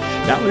ease.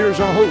 Now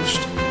here's our host,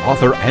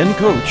 author and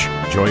coach,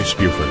 Joyce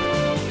Buford.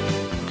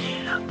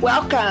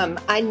 Welcome.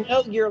 I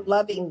know you're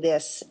loving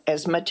this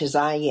as much as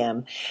I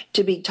am,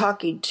 to be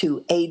talking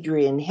to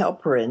Adrian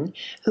Halperin,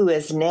 who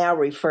is now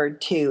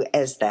referred to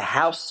as the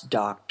house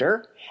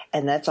doctor,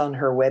 and that's on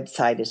her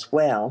website as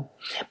well.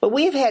 But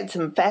we've had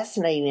some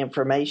fascinating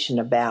information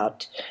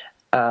about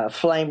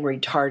flame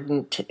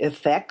retardant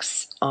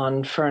effects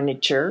on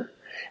furniture,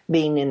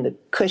 being in the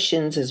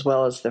cushions as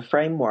well as the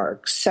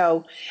framework.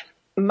 So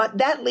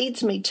that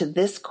leads me to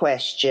this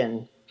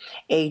question,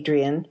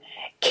 Adrian.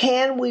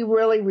 Can we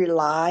really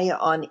rely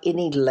on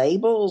any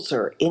labels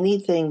or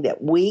anything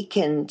that we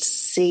can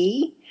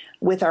see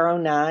with our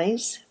own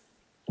eyes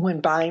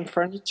when buying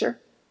furniture?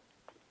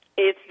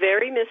 It's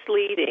very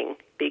misleading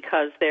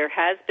because there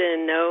has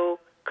been no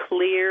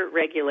clear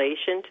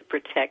regulation to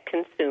protect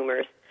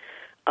consumers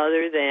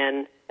other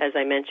than, as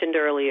I mentioned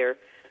earlier,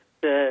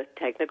 the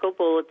Technical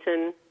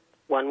Bulletin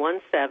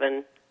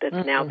 117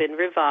 that's now been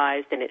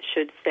revised, and it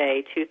should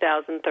say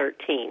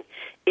 2013.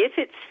 If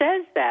it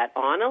says that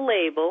on a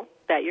label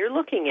that you're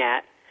looking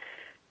at,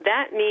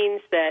 that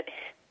means that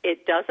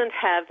it doesn't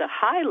have the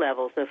high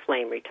levels of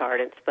flame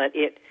retardants, but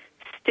it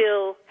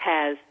still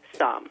has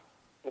some,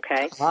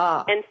 okay?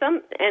 And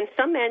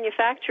some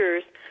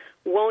manufacturers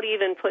won't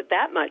even put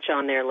that much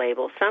on their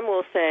label. Some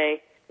will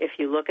say, if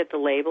you look at the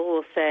label,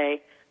 will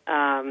say,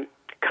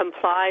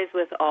 complies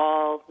with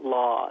all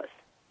laws.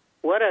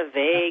 What a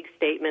vague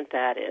statement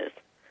that is.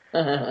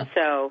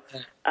 So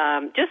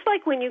just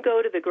like when you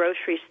go to the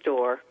grocery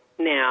store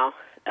now,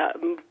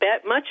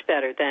 much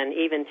better than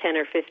even 10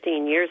 or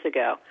 15 years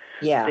ago.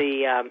 Yeah.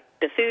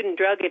 The Food and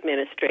Drug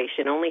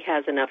Administration only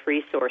has enough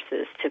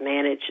resources to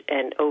manage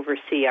and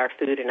oversee our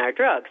food and our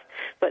drugs.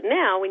 But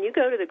now when you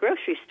go to the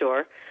grocery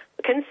store,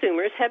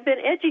 consumers have been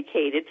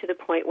educated to the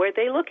point where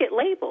they look at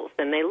labels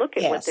and they look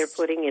at what they're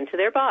putting into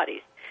their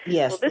bodies.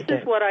 Yes, well, this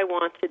is what I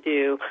want to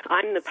do.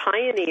 I'm the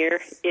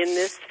pioneer in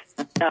this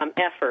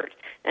effort,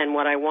 and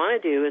what I want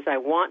to do is I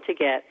want to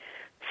get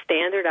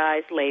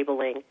standardized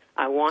labeling.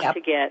 I want to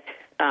get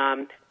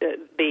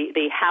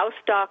the house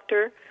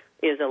doctor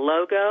is a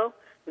logo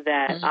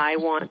that I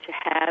want to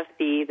have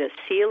be the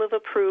seal of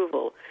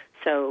approval,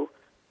 so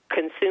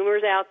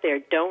consumers out there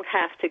don't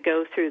have to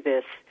go through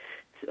this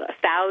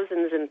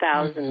thousands and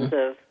thousands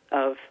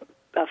of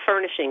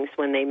furnishings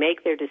when they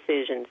make their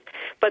decisions,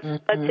 but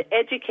to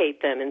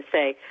educate them and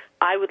say,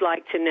 I would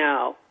like to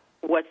know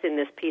what's in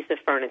this piece of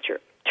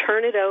furniture.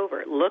 Turn it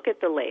over. Look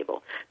at the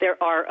label.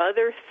 There are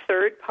other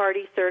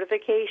third-party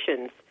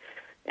certifications,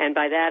 and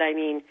by that I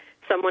mean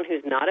someone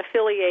who's not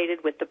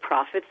affiliated with the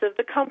profits of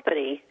the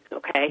company,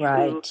 okay,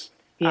 who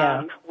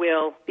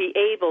will be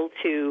able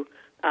to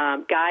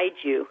guide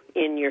you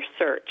in your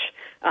search.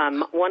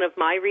 One of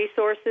my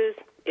resources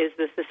is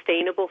the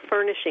Sustainable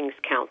Furnishings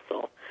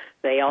Council.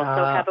 They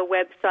also have a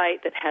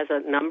website that has a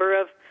number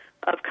of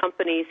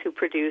companies who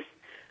produce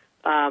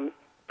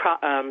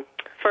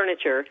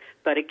furniture.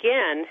 But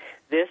again,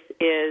 this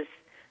is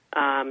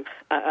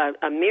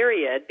a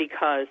myriad,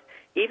 because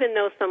even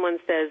though someone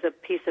says a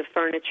piece of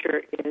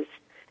furniture is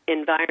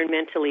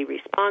environmentally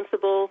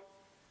responsible,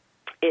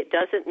 it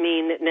doesn't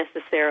mean that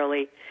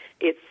necessarily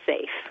it's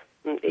safe.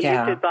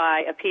 You could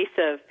buy a piece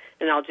of,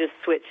 and I'll just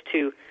switch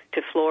to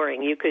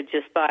flooring. You could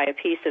just buy a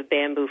piece of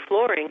bamboo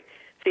flooring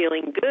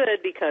feeling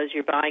good because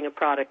you're buying a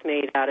product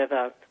made out of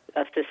a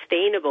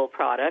sustainable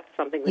product,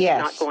 something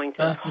that's not going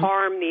to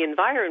harm the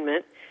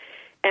environment.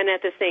 And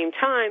at the same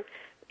time,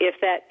 if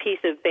that piece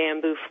of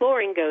bamboo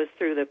flooring goes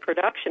through the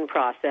production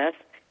process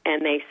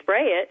and they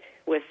spray it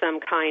with some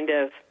kind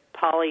of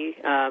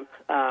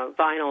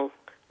vinyl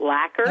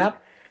lacquer,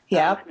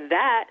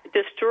 that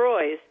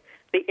destroys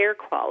the air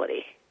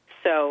quality.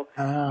 So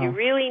you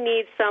really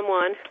need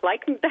someone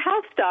like the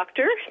house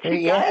doctor to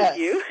guide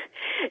you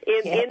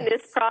in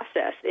this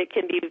process. It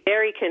can be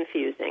very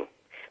confusing.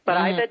 But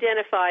I've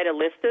identified a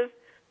list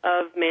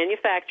of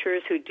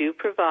manufacturers who do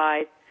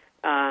provide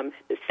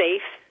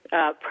safe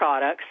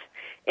products.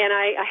 And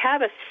I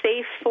have a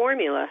safe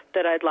formula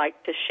that I'd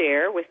like to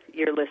share with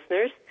your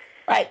listeners.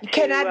 Right.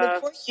 Can I,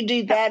 before you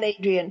do that,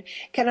 Adrian,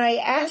 can I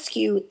ask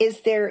you,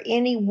 is there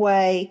any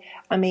way,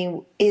 I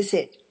mean, is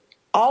it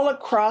all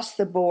across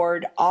the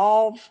board,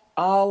 all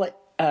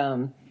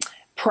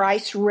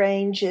price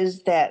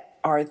ranges that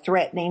are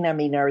threatening? I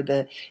mean, are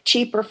the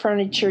cheaper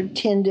furniture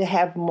tend to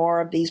have more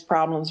of these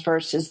problems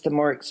versus the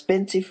more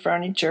expensive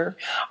furniture?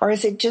 Or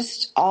is it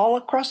just all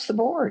across the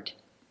board?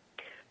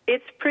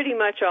 It's pretty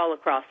much all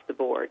across the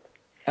board.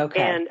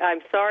 Okay. And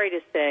I'm sorry to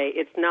say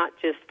it's not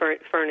just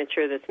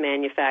furniture that's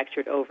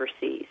manufactured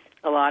overseas.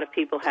 A lot of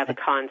people have a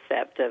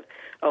concept of,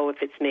 if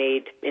it's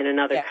made in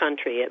another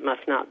country, it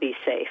must not be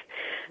safe.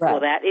 Right. Well,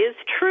 that is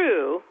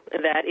true.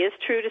 That is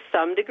true to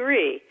some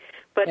degree.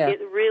 But it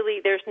really,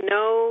 there's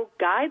no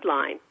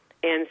guideline.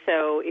 And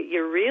so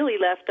you're really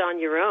left on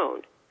your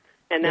own.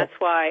 And that's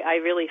why I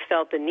really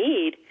felt the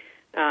need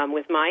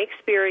with my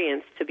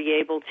experience, to be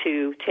able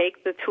to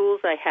take the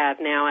tools I have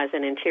now as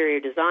an interior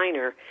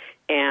designer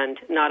and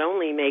not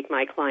only make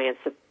my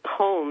clients'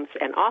 homes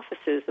and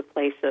offices a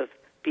place of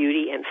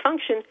beauty and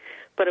function,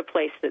 but a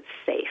place that's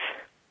safe.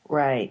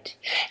 Right.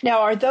 Now,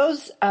 are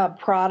those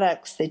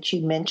products that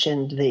you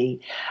mentioned,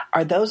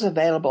 are those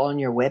available on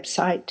your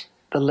website,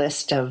 the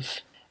list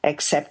of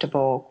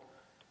acceptable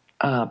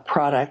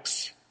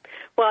products?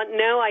 Well,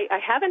 no, I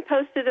haven't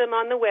posted them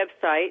on the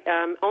website,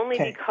 only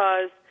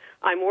because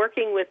I'm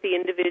working with the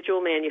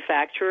individual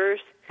manufacturers.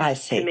 I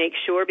see. To make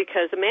sure,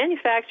 because a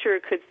manufacturer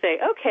could say,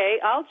 okay,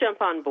 I'll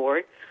jump on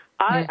board.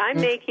 I'm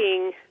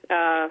making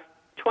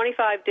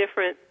 25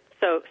 different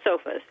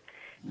sofas,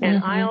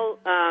 and I'll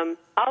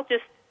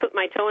just put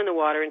my toe in the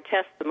water and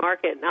test the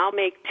market, and I'll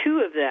make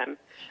 2 of them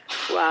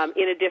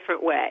in a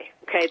different way.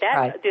 Okay,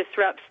 that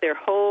disrupts their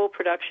whole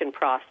production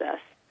process.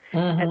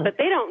 But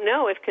they don't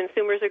know if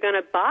consumers are going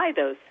to buy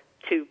those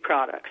 2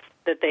 products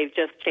that they've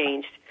just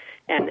changed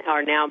and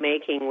are now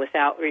making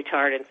without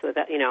retardants,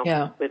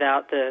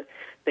 without the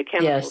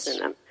chemicals in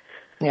them.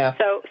 Yeah.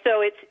 So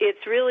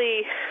it's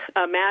really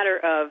a matter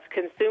of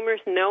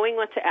consumers knowing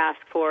what to ask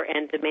for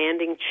and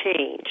demanding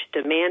change,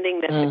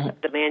 demanding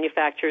that the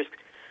manufacturers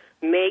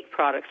make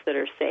products that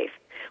are safe.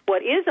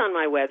 What is on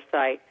my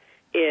website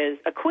is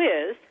a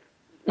quiz.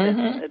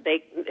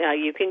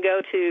 You can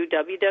go to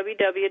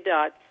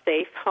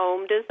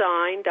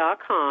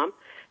www.safehomedesign.com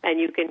and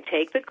you can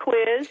take the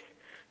quiz.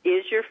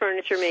 Is your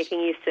furniture making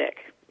you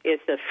sick?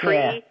 It's a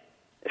free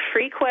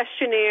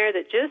questionnaire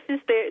that just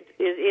is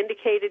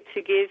indicated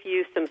to give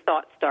you some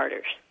thought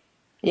starters.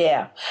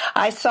 Yeah,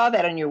 I saw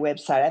that on your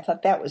website. I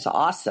thought that was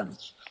awesome.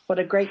 What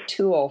a great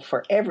tool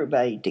for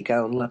everybody to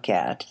go look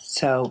at.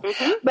 So,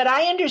 but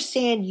I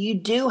understand you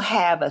do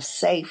have a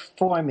safe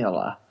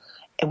formula.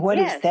 And what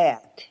is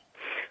that?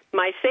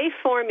 My safe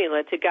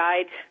formula to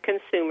guide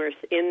consumers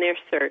in their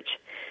search.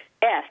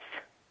 S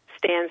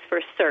stands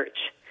for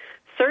search.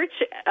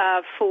 Search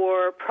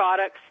for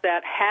products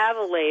that have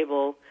a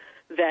label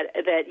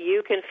that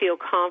you can feel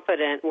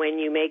confident when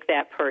you make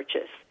that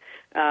purchase.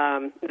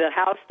 The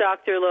House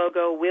Doctor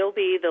logo will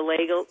be the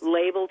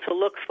label to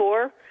look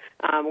for.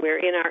 We're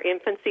in our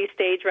infancy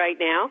stage right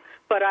now,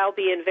 but I'll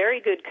be in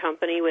very good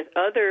company with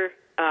other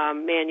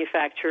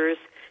manufacturers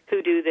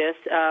who do this.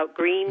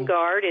 Green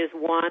Guard is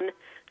one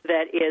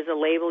that is a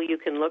label you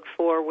can look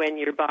for when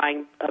you're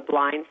buying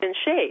blinds and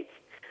shades.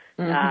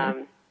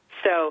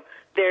 So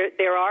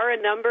there are a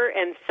number,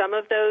 and some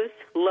of those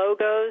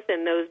logos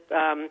and those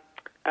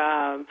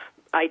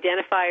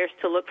identifiers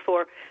to look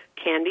for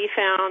can be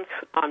found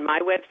on my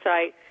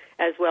website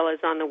as well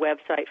as on the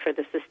website for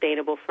the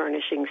Sustainable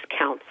Furnishings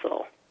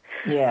Council.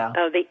 Yeah.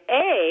 The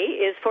A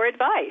is for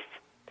advice.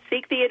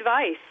 Seek the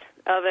advice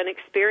of an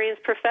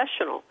experienced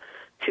professional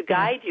to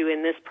guide you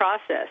in this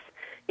process.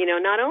 You know,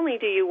 not only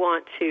do you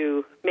want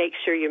to make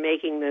sure you're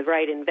making the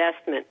right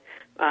investment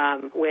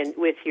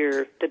with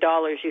the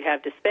dollars you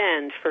have to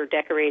spend for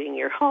decorating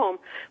your home,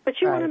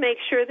 but you want to make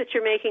sure that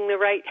you're making the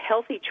right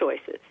healthy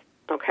choices,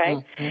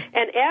 okay?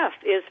 And F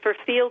is for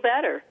feel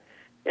better.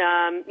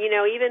 You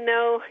know, even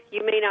though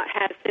you may not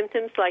have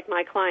symptoms like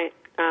my client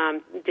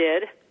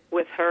did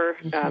with her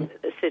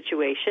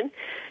situation,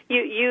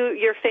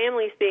 your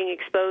family's being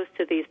exposed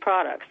to these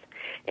products.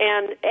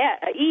 And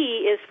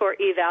E is for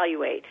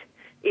evaluate.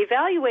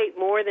 Evaluate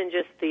more than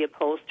just the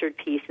upholstered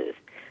pieces.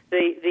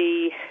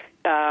 The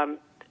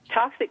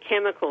toxic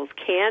chemicals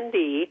can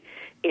be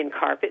in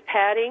carpet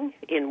padding,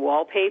 in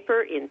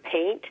wallpaper, in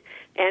paint,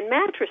 and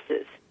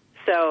mattresses.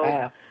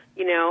 So,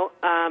 you know,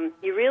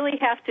 you really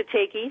have to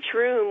take each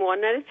room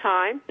one at a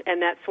time,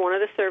 and that's one of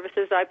the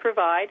services I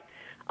provide.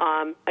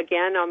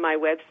 Again, on my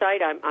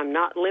website, I'm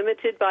not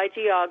limited by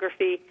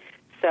geography,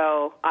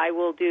 so I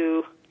will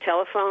do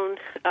telephone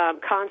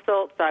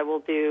consults. I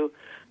will do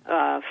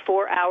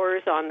 4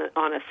 hours on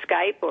a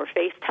Skype or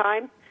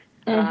FaceTime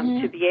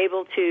to be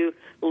able to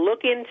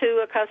look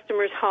into a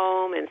customer's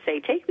home and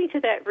say, take me to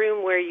that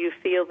room where you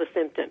feel the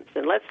symptoms,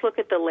 and let's look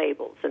at the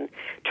labels and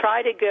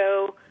try to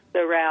go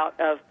the route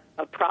of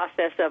a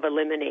process of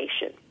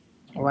elimination.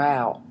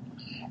 Wow.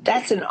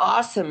 That's an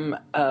awesome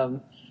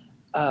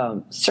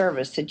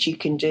service that you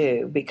can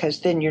do,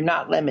 because then you're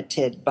not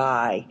limited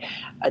by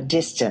a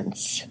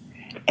distance.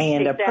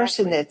 And a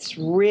person that's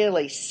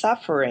really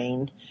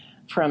suffering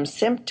from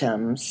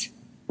symptoms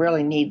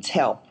really needs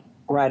help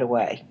right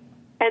away.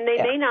 And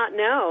they may not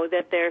know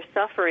that they're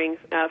suffering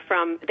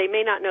they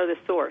may not know the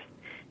source.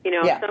 You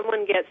know, if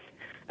someone gets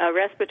a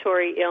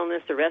respiratory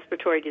illness or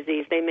respiratory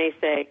disease, they may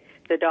say,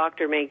 the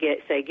doctor may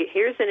say,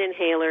 here's an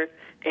inhaler,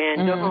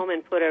 and go home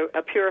and put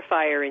a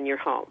purifier in your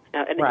home,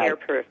 an air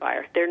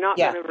purifier. They're not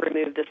going to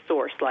remove the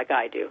source like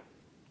I do.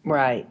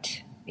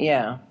 Right,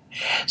 yeah.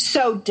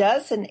 So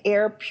does an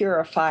air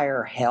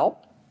purifier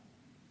help?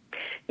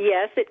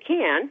 Yes, it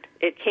can.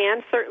 It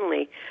can,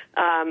 certainly.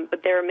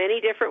 But there are many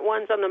different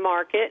ones on the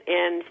market,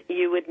 and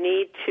you would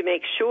need to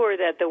make sure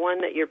that the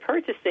one that you're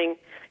purchasing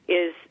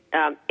is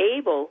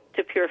able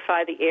to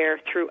purify the air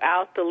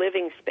throughout the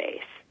living space,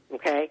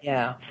 okay?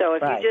 Yeah. So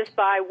if you just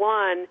buy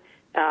one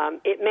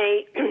It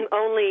may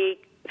only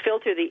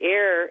filter the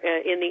air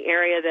in the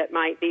area that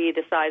might be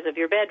the size of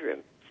your bedroom,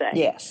 say.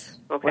 Yes.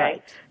 Okay.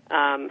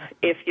 Right.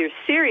 If you're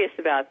serious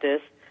about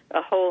this,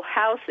 a whole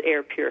house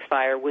air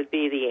purifier would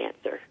be the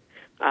answer.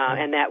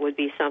 And that would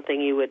be something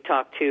you would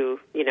talk to,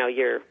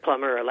 your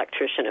plumber or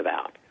electrician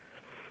about.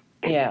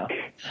 Yeah.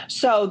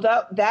 So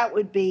that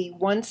would be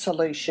one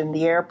solution,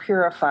 the air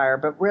purifier,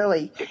 but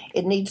really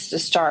it needs to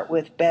start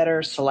with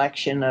better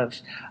selection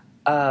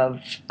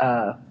of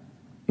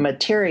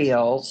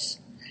materials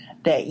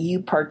that you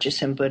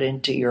purchase and put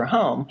into your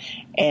home,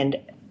 and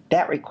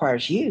that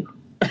requires you.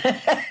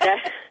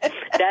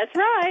 That's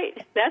right.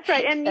 That's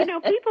right. And,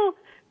 people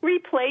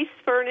replace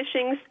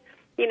furnishings.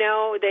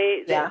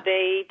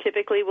 They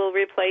typically will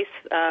replace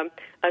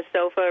a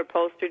sofa or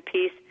upholstered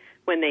piece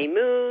when they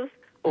move,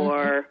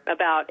 or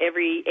about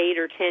every 8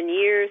 or 10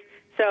 years.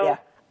 So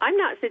I'm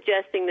not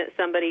suggesting that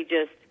somebody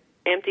just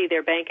empty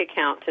their bank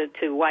account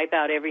to wipe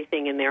out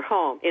everything in their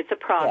home. It's a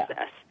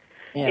process.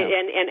 Yeah.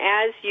 And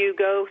as you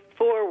go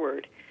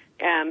forward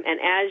and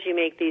as you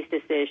make these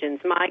decisions,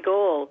 my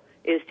goal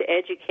is to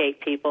educate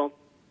people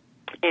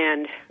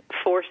and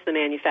force the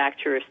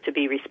manufacturers to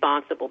be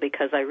responsible,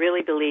 because I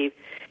really believe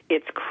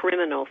it's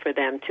criminal for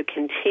them to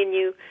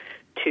continue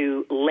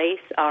to lace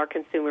our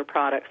consumer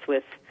products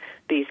with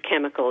these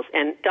chemicals.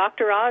 And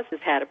Dr. Oz has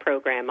had a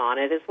program on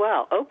it as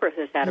well. Oprah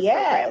has had a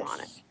program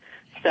on it.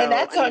 So, and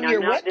that's on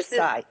your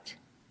website.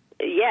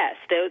 Yes,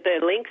 the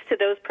links to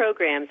those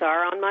programs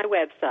are on my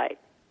website.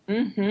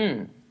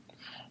 Mm-hmm.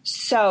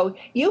 So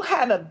you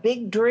have a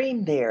big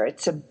dream there.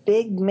 It's a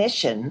big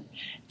mission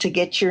to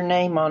get your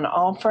name on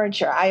all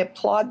furniture. I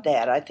applaud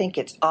that. I think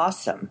it's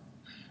awesome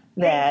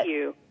Thank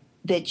you.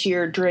 that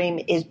your dream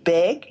is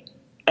big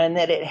and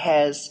that it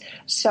has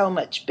so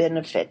much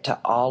benefit to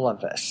all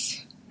of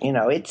us.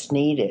 It's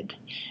needed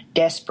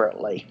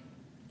desperately.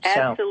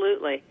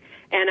 Absolutely.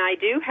 And I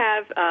do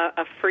have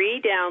a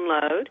free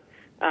download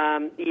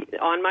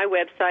on my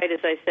website. As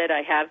I said,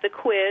 I have the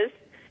quiz.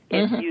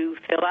 If you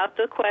fill out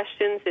the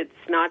questions, it's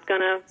not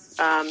going to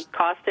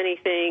cost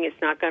anything. It's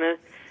not going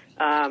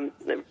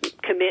to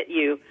commit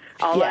you.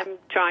 All I'm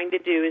trying to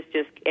do is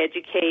just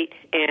educate.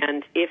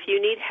 And if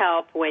you need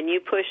help, when you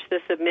push the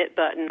submit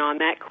button on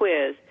that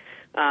quiz,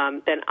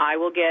 then I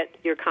will get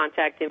your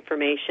contact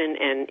information.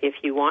 And if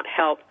you want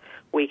help,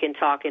 we can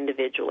talk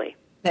individually.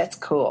 That's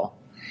cool.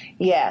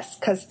 Yes,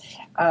 because,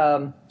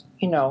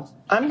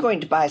 I'm going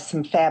to buy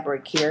some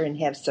fabric here and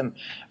have some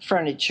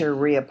furniture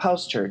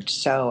reupholstered,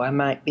 so I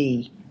might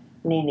be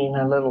needing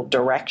a little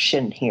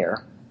direction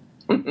here.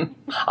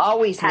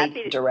 Always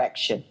need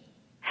direction.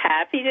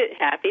 Happy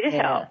to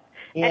help.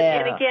 Yeah.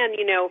 And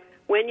again,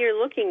 when you're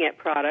looking at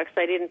products,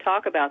 I didn't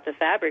talk about the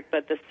fabric,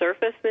 but the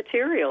surface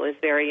material is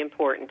very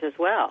important as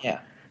well.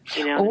 Yeah.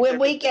 When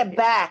we get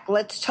back,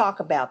 let's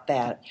talk about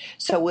that.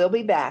 So we'll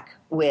be back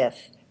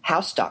with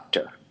House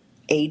Doctor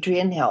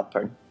Adrian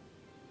Halperin.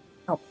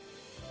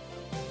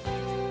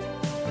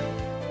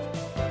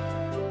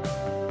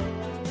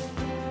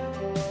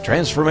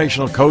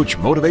 Transformational coach,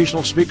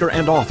 motivational speaker,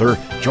 and author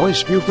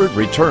Joyce Buford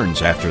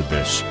returns after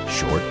this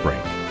short break.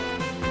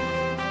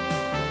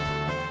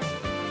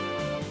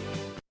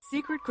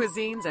 Secret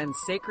Cuisines and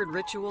Sacred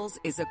Rituals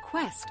is a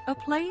quest, a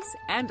place,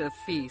 and a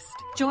feast.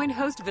 Join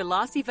host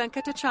Vilasi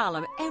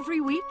Venkatachalam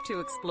every week to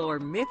explore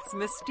myths,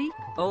 mystique,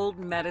 old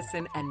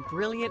medicine, and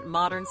brilliant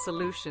modern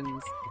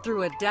solutions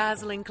through a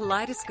dazzling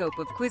kaleidoscope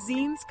of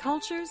cuisines,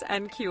 cultures,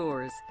 and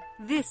cures.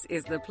 This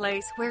is the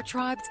place where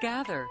tribes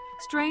gather,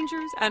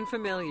 strangers and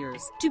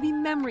familiars, to be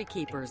memory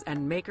keepers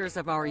and makers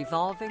of our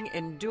evolving,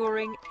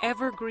 enduring,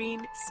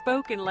 evergreen,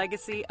 spoken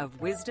legacy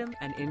of wisdom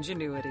and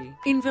ingenuity.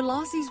 In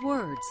Vilasi's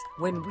words,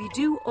 when we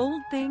do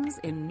old things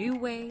in new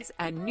ways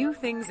and new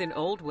things in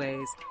old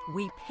ways,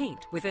 we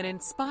paint with an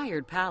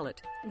inspired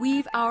palette,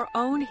 weave our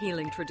own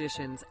healing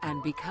traditions,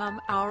 and become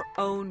our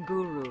own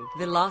guru.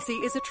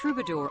 Vilasi is a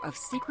troubadour of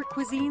secret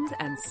cuisines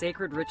and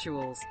sacred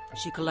rituals.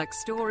 She collects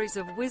stories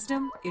of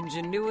wisdom,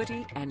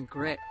 ingenuity, and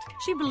grit.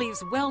 She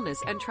believes wellness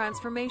and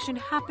transformation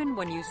happen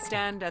when you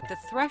stand at the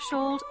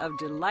threshold of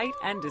delight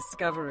and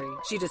discovery.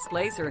 She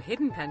displays her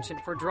hidden penchant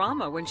for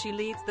drama when she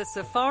leads the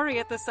safari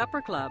at the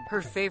supper club.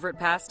 Her favorite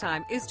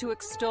pastime is to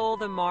extol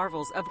the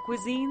marvels of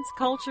cuisines,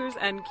 cultures,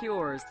 and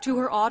cures. To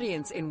her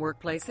audience in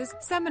workplaces,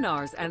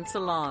 seminars, and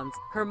salons,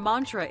 her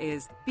mantra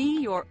is,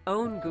 be your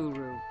own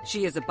guru.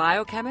 She is a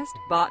biochemist,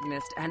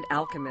 botanist, and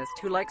alchemist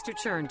who likes to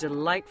churn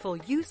delightful,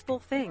 useful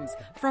things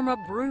from a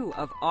brew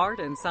of art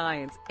and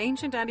science,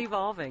 ancient and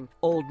evolving,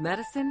 old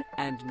medicine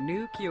and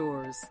new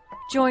cures.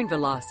 Join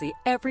Vilasi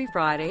every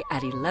Friday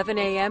at 11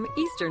 a.m.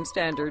 Eastern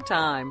Standard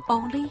Time,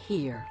 only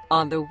here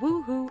on the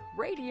Woohoo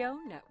Radio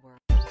Network.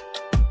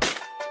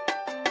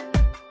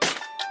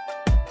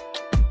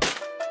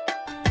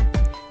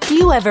 Do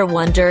you ever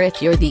wonder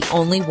if you're the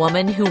only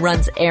woman who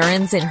runs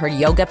errands in her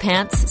yoga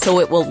pants so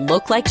it will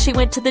look like she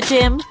went to the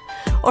gym?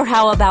 Or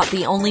how about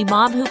the only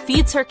mom who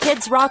feeds her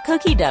kids raw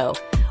cookie dough?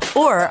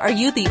 Or are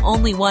you the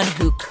only one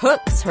who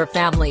cooks her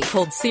family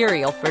cold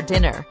cereal for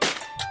dinner?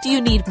 Do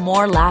you need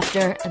more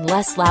laughter and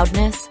less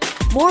loudness?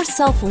 more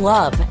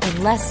self-love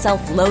and less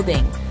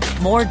self-loathing,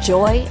 more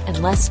joy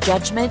and less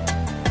judgment,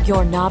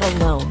 you're not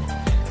alone.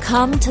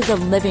 Come to the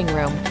living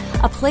room,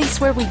 a place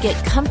where we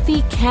get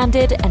comfy,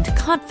 candid, and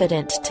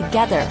confident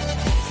together.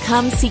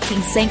 Come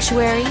seeking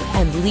sanctuary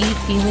and leave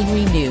feeling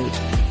renewed.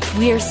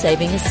 We're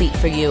saving a seat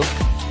for you.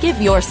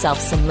 Give yourself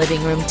some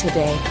living room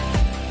today.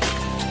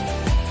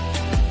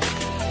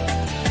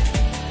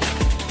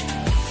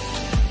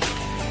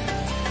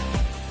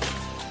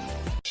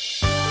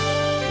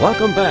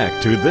 Welcome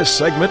back to this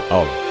segment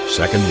of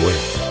Second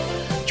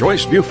Wind.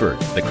 Joyce Buford,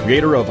 the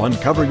creator of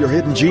Uncover Your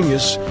Hidden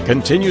Genius,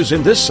 continues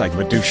in this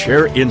segment to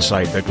share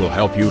insight that will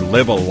help you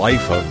live a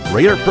life of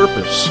greater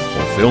purpose,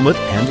 fulfillment,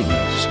 and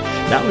ease.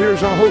 Now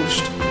here's our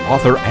host,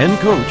 author and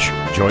coach,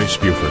 Joyce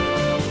Buford.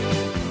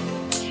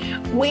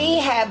 We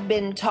have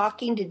been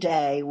talking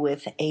today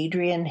with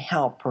Adrian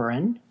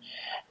Halperin,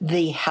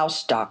 the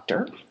house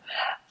doctor.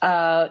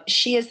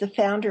 She is the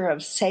founder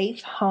of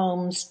Safe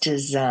Homes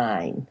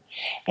Design,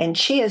 and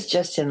she has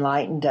just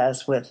enlightened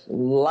us with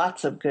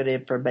lots of good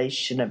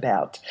information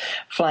about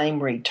flame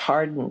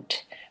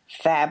retardant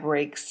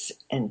fabrics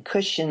and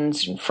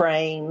cushions and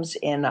frames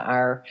in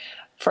our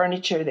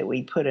furniture that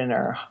we put in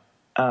our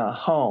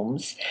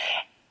homes,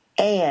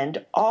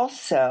 and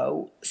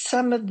also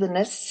some of the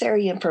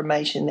necessary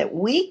information that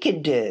we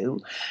can do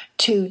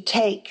to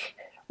take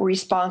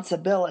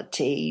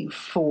responsibility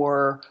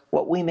for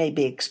what we may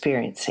be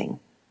experiencing,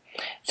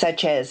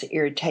 such as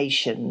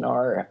irritation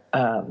or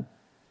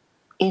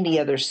any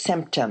other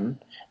symptom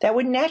that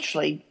would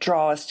naturally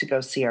draw us to go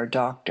see our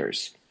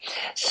doctors.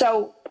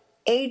 So,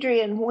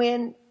 Adrian,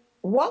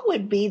 what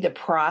would be the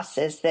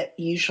process that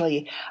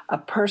usually a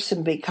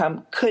person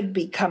could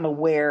become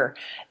aware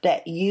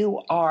that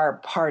you are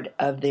part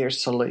of their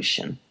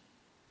solution?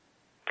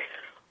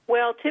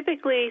 Well,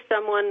 typically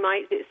someone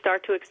might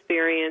start to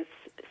experience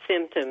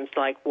symptoms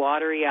like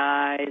watery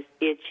eyes,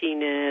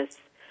 itchiness,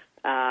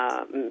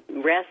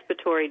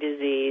 respiratory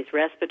disease,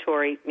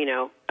 respiratory,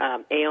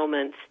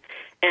 ailments,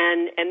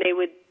 and they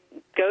would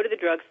go to the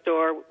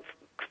drugstore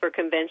for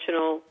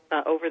conventional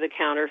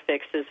over-the-counter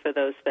fixes for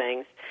those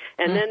things.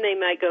 And then they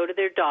might go to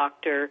their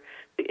doctor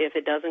if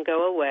it doesn't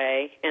go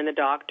away, and the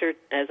doctor,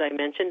 as I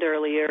mentioned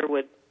earlier,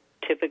 would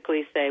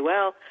typically say,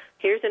 well,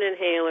 here's an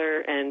inhaler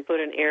and put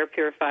an air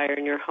purifier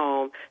in your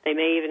home. They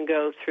may even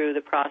go through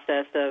the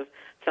process of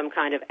some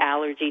kind of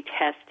allergy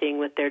testing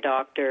with their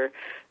doctor,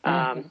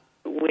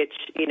 which,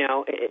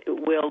 it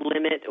will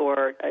limit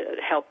or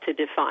help to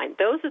define.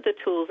 Those are the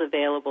tools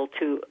available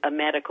to a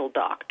medical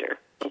doctor.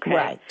 Okay?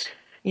 Right.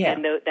 Yeah.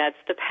 And that's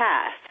the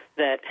path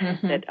that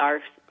that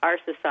our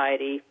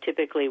society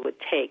typically would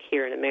take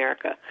here in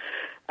America.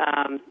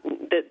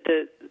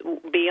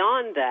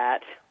 Beyond that,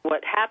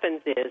 what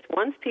happens is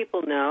once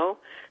people know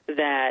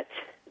that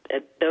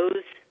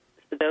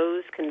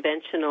those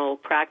conventional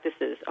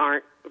practices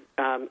aren't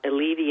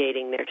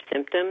alleviating their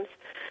symptoms,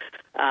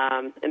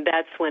 and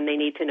that's when they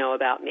need to know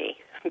about me,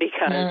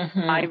 because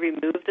I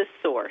remove the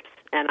source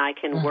and I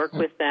can work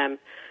with them.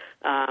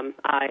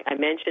 I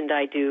mentioned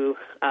I do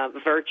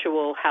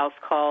virtual house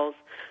calls.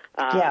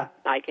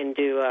 I can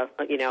do a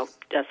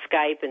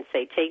Skype and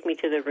say, take me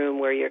to the room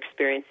where you're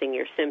experiencing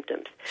your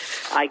symptoms.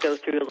 I go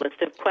through a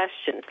list of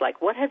questions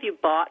like, what have you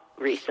bought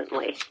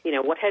recently?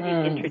 What have you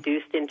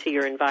introduced into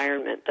your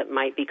environment that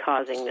might be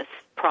causing this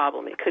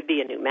problem? It could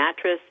be a new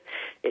mattress.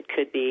 It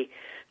could be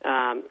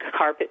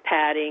carpet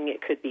padding.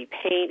 It could be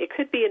paint. It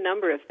could be a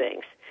number of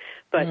things.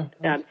 But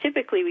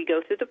typically we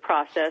go through the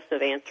process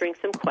of answering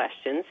some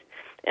questions.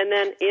 And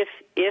then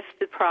if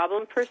the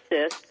problem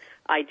persists,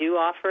 I do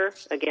offer,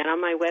 again,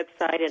 on my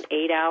website, an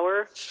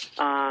 8-hour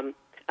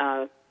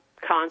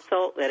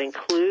consult that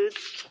includes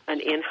an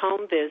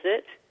in-home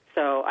visit.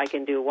 So I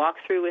can do a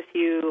walkthrough with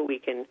you. We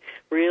can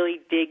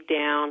really dig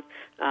down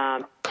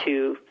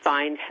to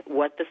find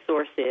what the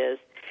source is.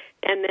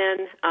 And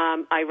then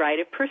I write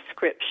a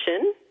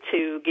prescription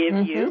to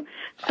give you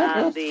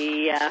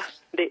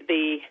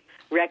the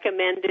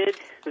recommended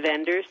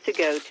vendors to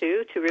go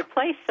to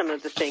replace some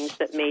of the things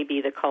that may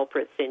be the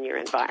culprits in your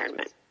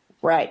environment.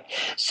 Right.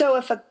 So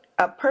if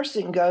a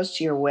person goes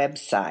to your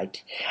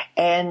website,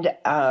 and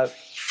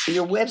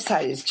your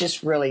website is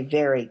just really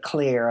very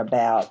clear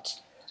about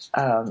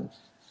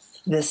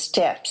the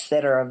steps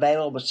that are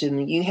available to them.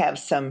 You have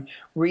some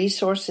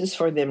resources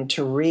for them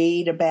to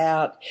read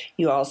about.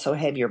 You also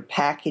have your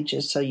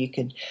packages so you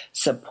can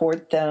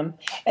support them.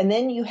 And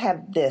then you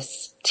have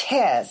this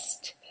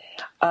test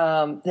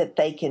that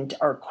they can,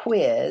 or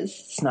quiz.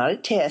 It's not a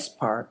test,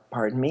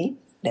 pardon me.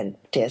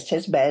 That test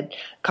has bad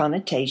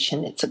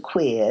connotation. It's a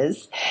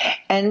quiz.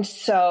 And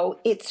so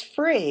it's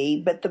free,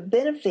 but the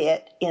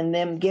benefit in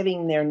them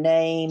giving their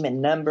name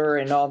and number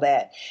and all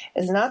that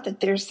is not that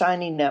they're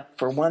signing up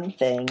for one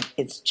thing.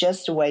 It's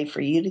just a way for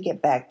you to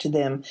get back to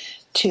them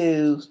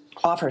to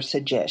offer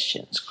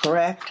suggestions,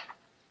 correct?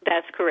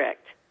 That's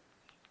correct.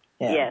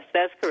 Yeah. Yes,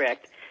 that's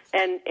correct.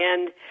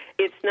 And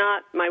it's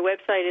not, my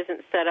website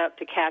isn't set up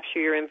to capture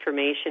your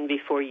information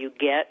before you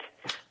get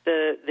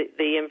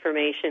the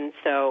information.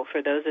 So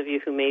for those of you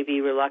who may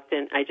be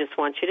reluctant, I just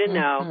want you to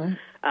know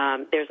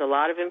there's a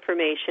lot of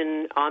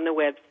information on the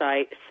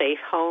website,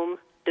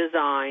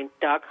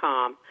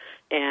 safehomedesign.com,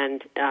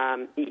 and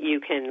you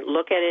can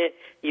look at it,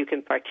 you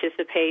can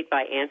participate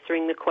by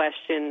answering the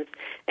questions,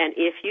 and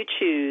if you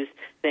choose,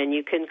 then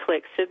you can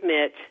click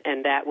submit,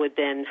 and that would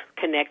then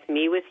connect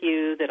me with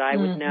you, that I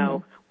would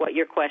know what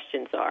your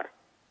questions are.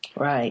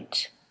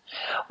 Right.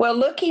 Well,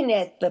 looking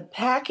at the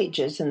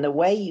packages and the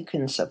way you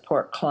can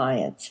support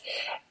clients,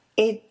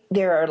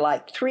 there are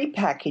like 3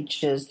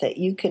 packages that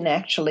you can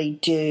actually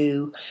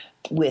do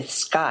with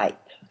Skype.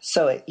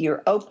 So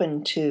you're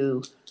open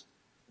to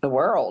the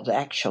world,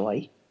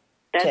 actually.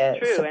 That's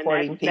true,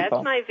 supporting and people.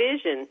 That's my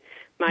vision.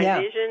 My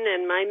vision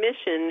and my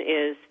mission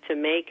is to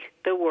make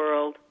the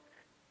world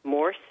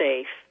more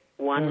safe,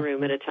 one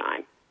room at a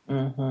time.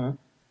 Mm-hmm.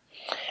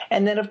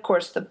 And then, of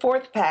course, the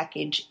 4th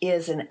package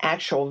is an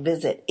actual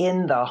visit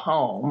in the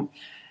home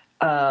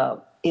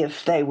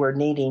if they were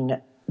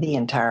needing the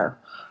entire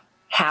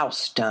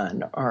house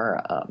done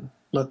or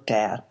looked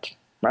at,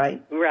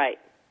 right? Right.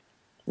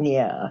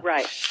 Yeah.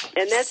 Right.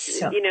 And that's,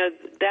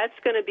 that's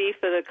going to be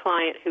for the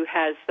client who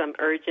has some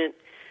urgent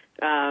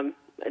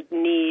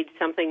need,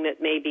 something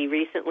that may be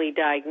recently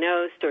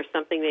diagnosed or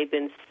something they've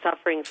been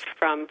suffering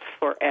from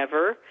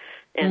forever.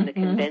 And the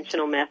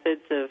conventional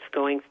methods of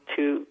going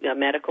to a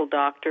medical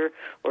doctor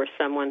or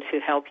someone to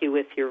help you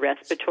with your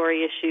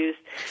respiratory issues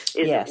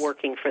isn't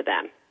working for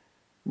them.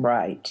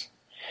 Right.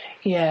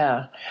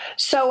 Yeah.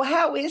 So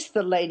how is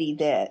the lady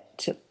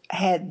that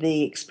had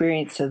the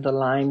experience of the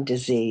Lyme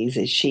disease?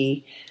 Is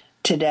she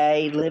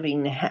today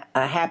living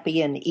a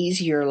happy and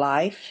easier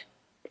life?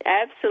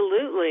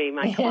 Absolutely.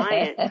 My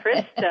client,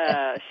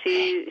 Krista,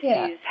 she's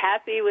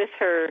happy with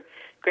her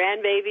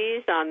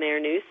grandbabies on their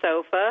new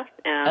sofa,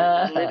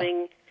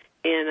 living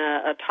in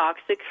a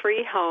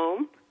toxic-free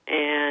home.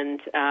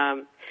 And,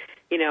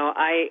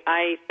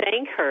 I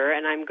thank her,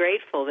 and I'm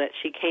grateful that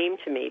she came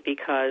to me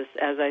because,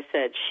 as I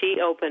said, she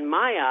opened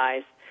my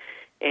eyes.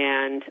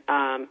 And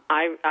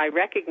I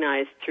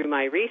recognized through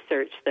my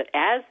research that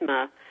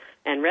asthma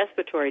and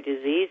respiratory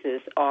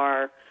diseases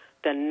are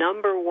the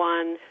number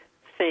one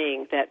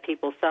thing that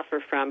people suffer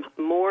from,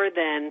 more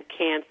than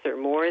cancer,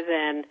 more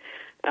than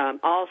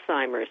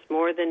Alzheimer's,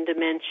 more than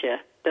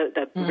dementia.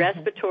 The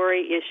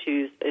respiratory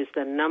issues is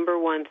the number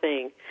one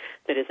thing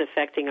that is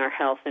affecting our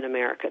health in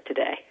America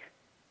today.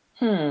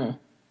 And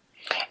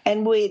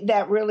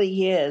that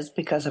really is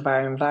because of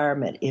our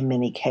environment in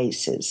many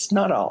cases.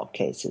 Not all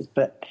cases,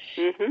 but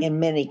in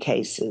many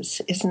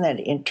cases. Isn't that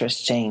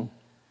interesting?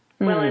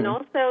 Well, and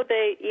also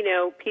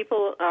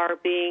people are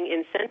being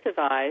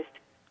incentivized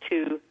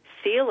to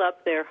seal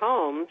up their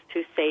homes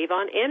to save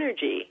on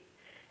energy.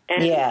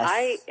 And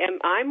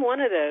I'm one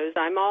of those.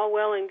 I'm all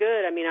well and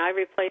good. I mean, I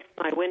replaced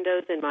my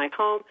windows in my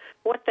home.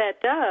 What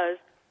that does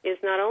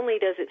is not only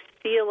does it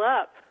seal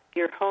up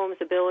your home's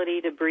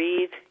ability to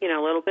breathe,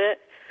 a little bit,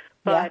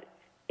 but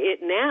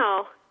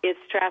it's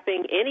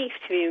trapping any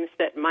fumes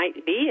that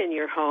might be in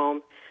your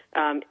home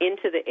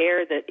into the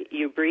air that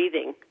you're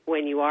breathing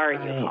when you are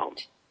in your home.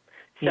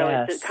 So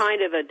it's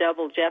kind of a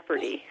double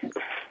jeopardy.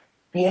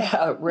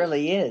 Yeah, it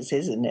really is,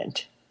 isn't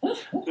it?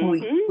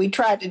 We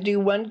try to do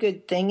one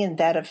good thing, and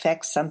that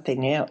affects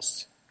something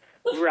else.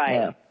 Right.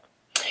 Yeah.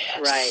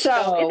 Right.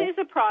 So it is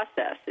a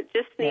process. It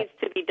just needs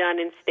to be done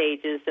in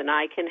stages, and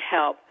I can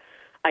help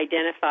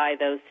identify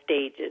those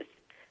stages.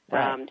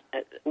 Right.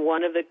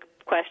 One of the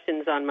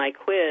questions on my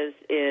quiz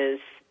is,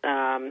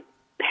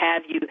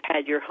 have you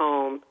had your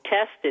home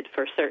tested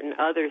for certain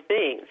other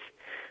things?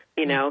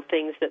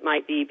 Things that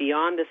might be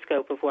beyond the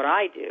scope of what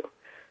I do.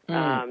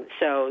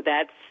 So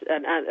that's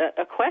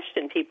a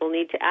question people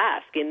need to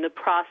ask in the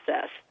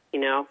process,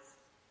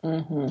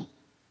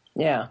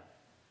 Yeah.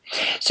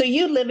 So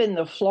you live in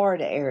the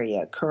Florida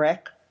area,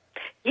 correct?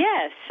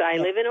 Yes, I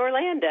live in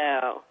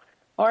Orlando.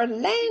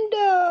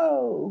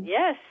 Orlando!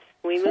 Yes,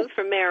 we moved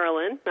from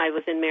Maryland. I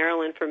was in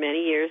Maryland for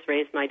many years,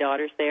 raised my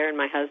daughters there, and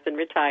my husband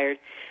retired.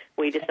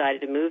 We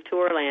decided to move to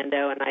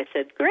Orlando, and I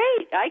said,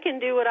 great, I can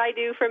do what I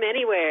do from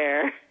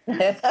anywhere.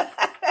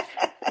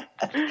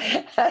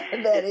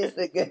 That is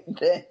a good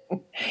thing.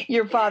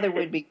 Your father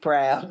would be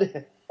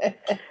proud.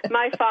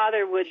 My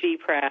father would be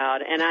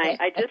proud, and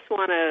I just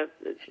want to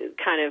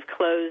kind of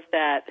close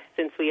that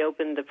since we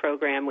opened the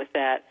program with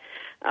that.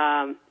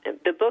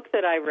 The book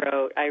that I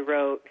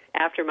wrote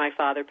after my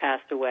father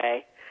passed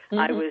away.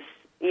 I was,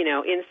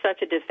 in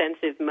such a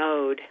defensive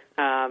mode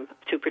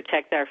to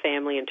protect our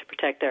family and to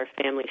protect our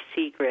family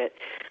secret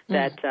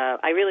that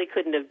I really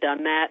couldn't have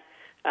done that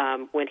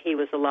when he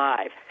was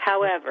alive.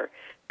 However,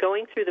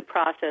 going through the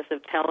process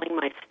of telling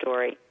my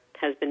story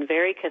has been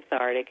very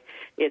cathartic.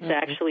 It's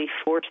actually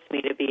forced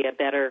me to be a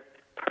better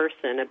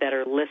person, a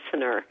better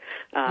listener,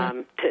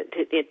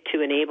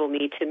 to enable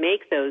me to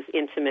make those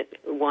intimate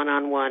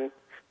one-on-one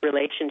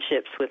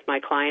relationships with my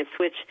clients,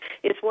 which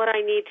is what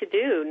I need to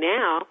do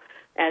now.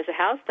 As a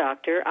house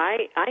doctor,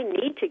 I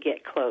need to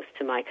get close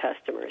to my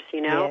customers,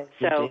 Yes,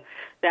 So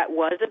that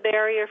was a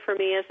barrier for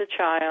me as a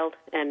child,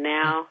 and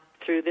now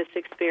through this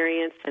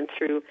experience and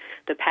through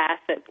the path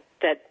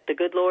that the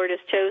good Lord has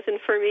chosen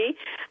for me,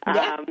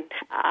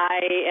 I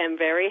am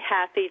very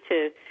happy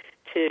to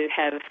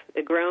have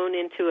grown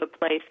into a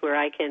place where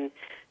I can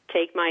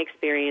take my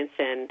experience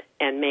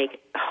and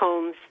make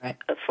homes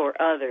for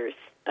others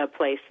a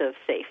place of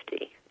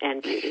safety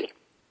and beauty.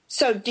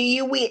 So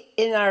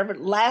in our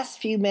last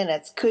few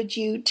minutes, could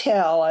you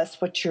tell us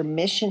what your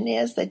mission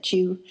is that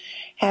you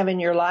have in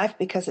your life?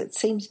 Because it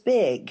seems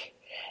big,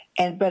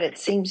 but it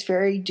seems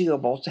very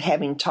doable to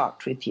having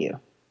talked with you.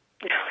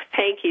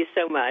 Thank you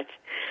so much.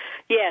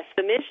 Yes,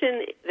 the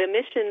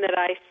mission that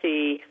I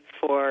see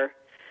for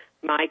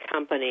my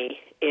company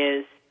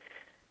is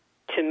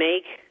to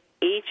make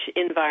each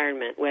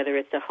environment, whether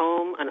it's a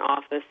home, an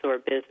office, or a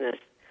business,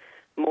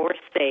 more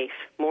safe,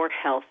 more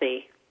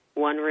healthy,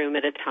 one room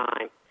at a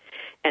time.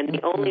 And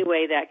the only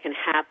way that can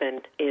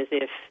happen is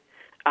if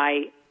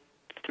I,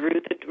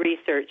 through the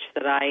research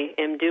that I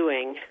am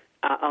doing,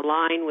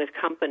 align with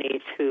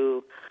companies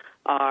who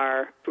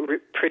are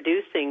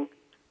producing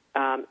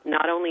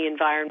not only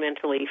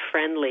environmentally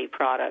friendly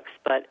products,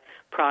 but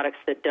products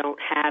that don't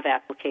have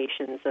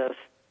applications of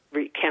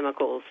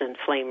chemicals and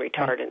flame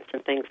retardants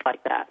and things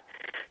like that.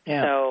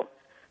 Yeah. So,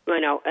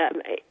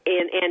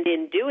 and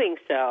in doing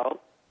so,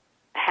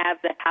 have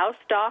the house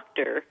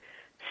doctor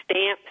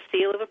stamp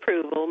seal of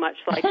approval, much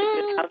like a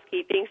good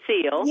housekeeping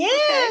seal.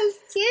 Yes,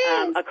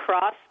 yes.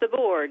 Across the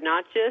board,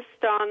 not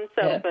just on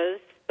sofas,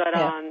 but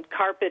on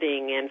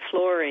carpeting and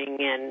flooring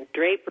and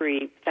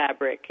drapery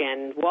fabric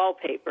and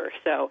wallpaper.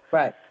 So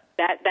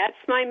that's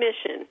my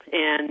mission.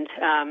 And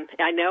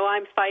I know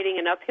I'm fighting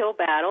an uphill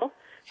battle,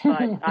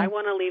 but I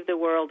want to leave the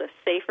world a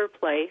safer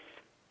place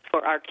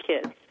for our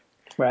kids.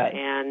 Right.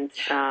 And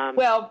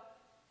well,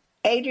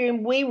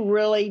 Adrian, we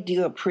really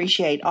do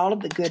appreciate all of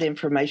the good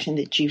information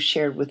that you've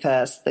shared with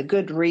us, the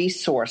good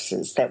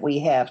resources that we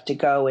have to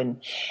go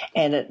and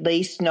at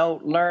least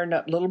learn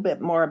a little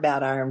bit more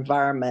about our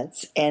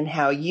environments and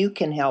how you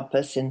can help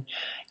us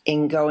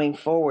in going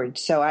forward.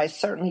 So I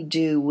certainly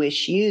do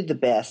wish you the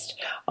best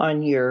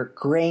on your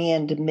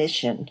grand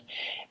mission,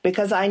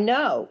 because I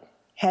know,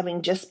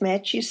 having just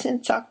met you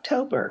since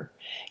October,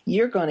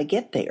 you're going to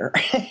get there.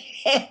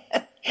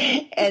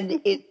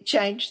 And it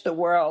changed the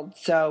world.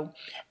 So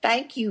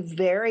thank you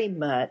very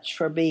much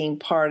for being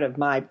part of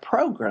my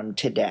program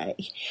today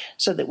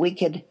so that we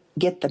could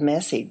get the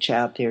message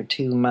out there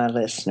to my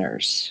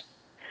listeners.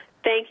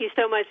 Thank you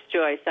so much,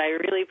 Joyce. I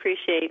really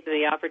appreciate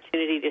the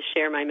opportunity to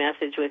share my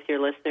message with your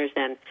listeners,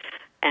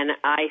 and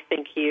I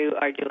think you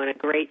are doing a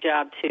great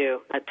job,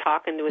 too,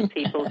 talking with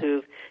people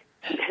who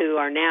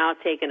are now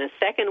taking a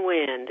second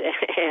wind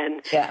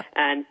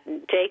and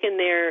taking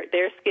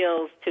their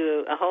skills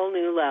to a whole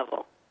new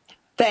level.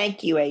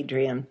 Thank you,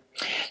 Adrian.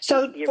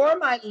 So for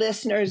my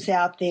listeners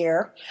out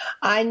there,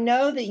 I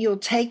know that you'll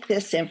take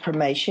this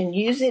information,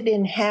 use it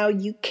in how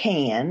you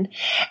can,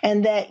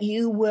 and that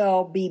you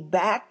will be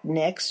back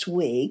next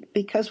week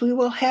because we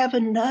will have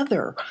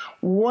another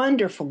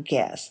wonderful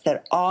guest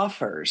that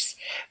offers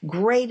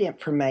great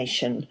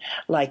information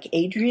like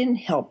Adrian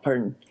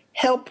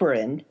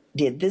Halperin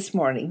did this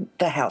morning,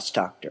 the house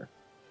doctor.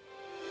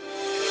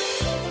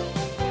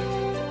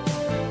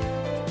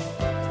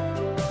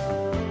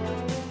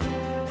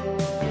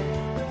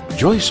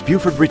 Joyce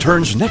Buford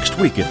returns next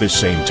week at this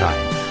same time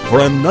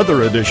for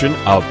another edition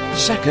of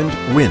Second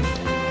Wind.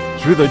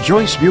 Through the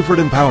Joyce Buford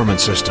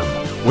Empowerment System,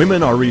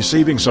 women are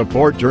receiving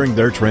support during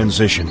their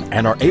transition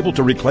and are able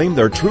to reclaim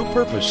their true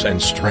purpose and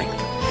strength.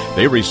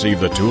 They receive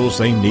the tools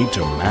they need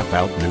to map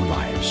out new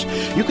lives.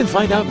 You can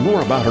find out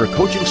more about her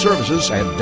coaching services at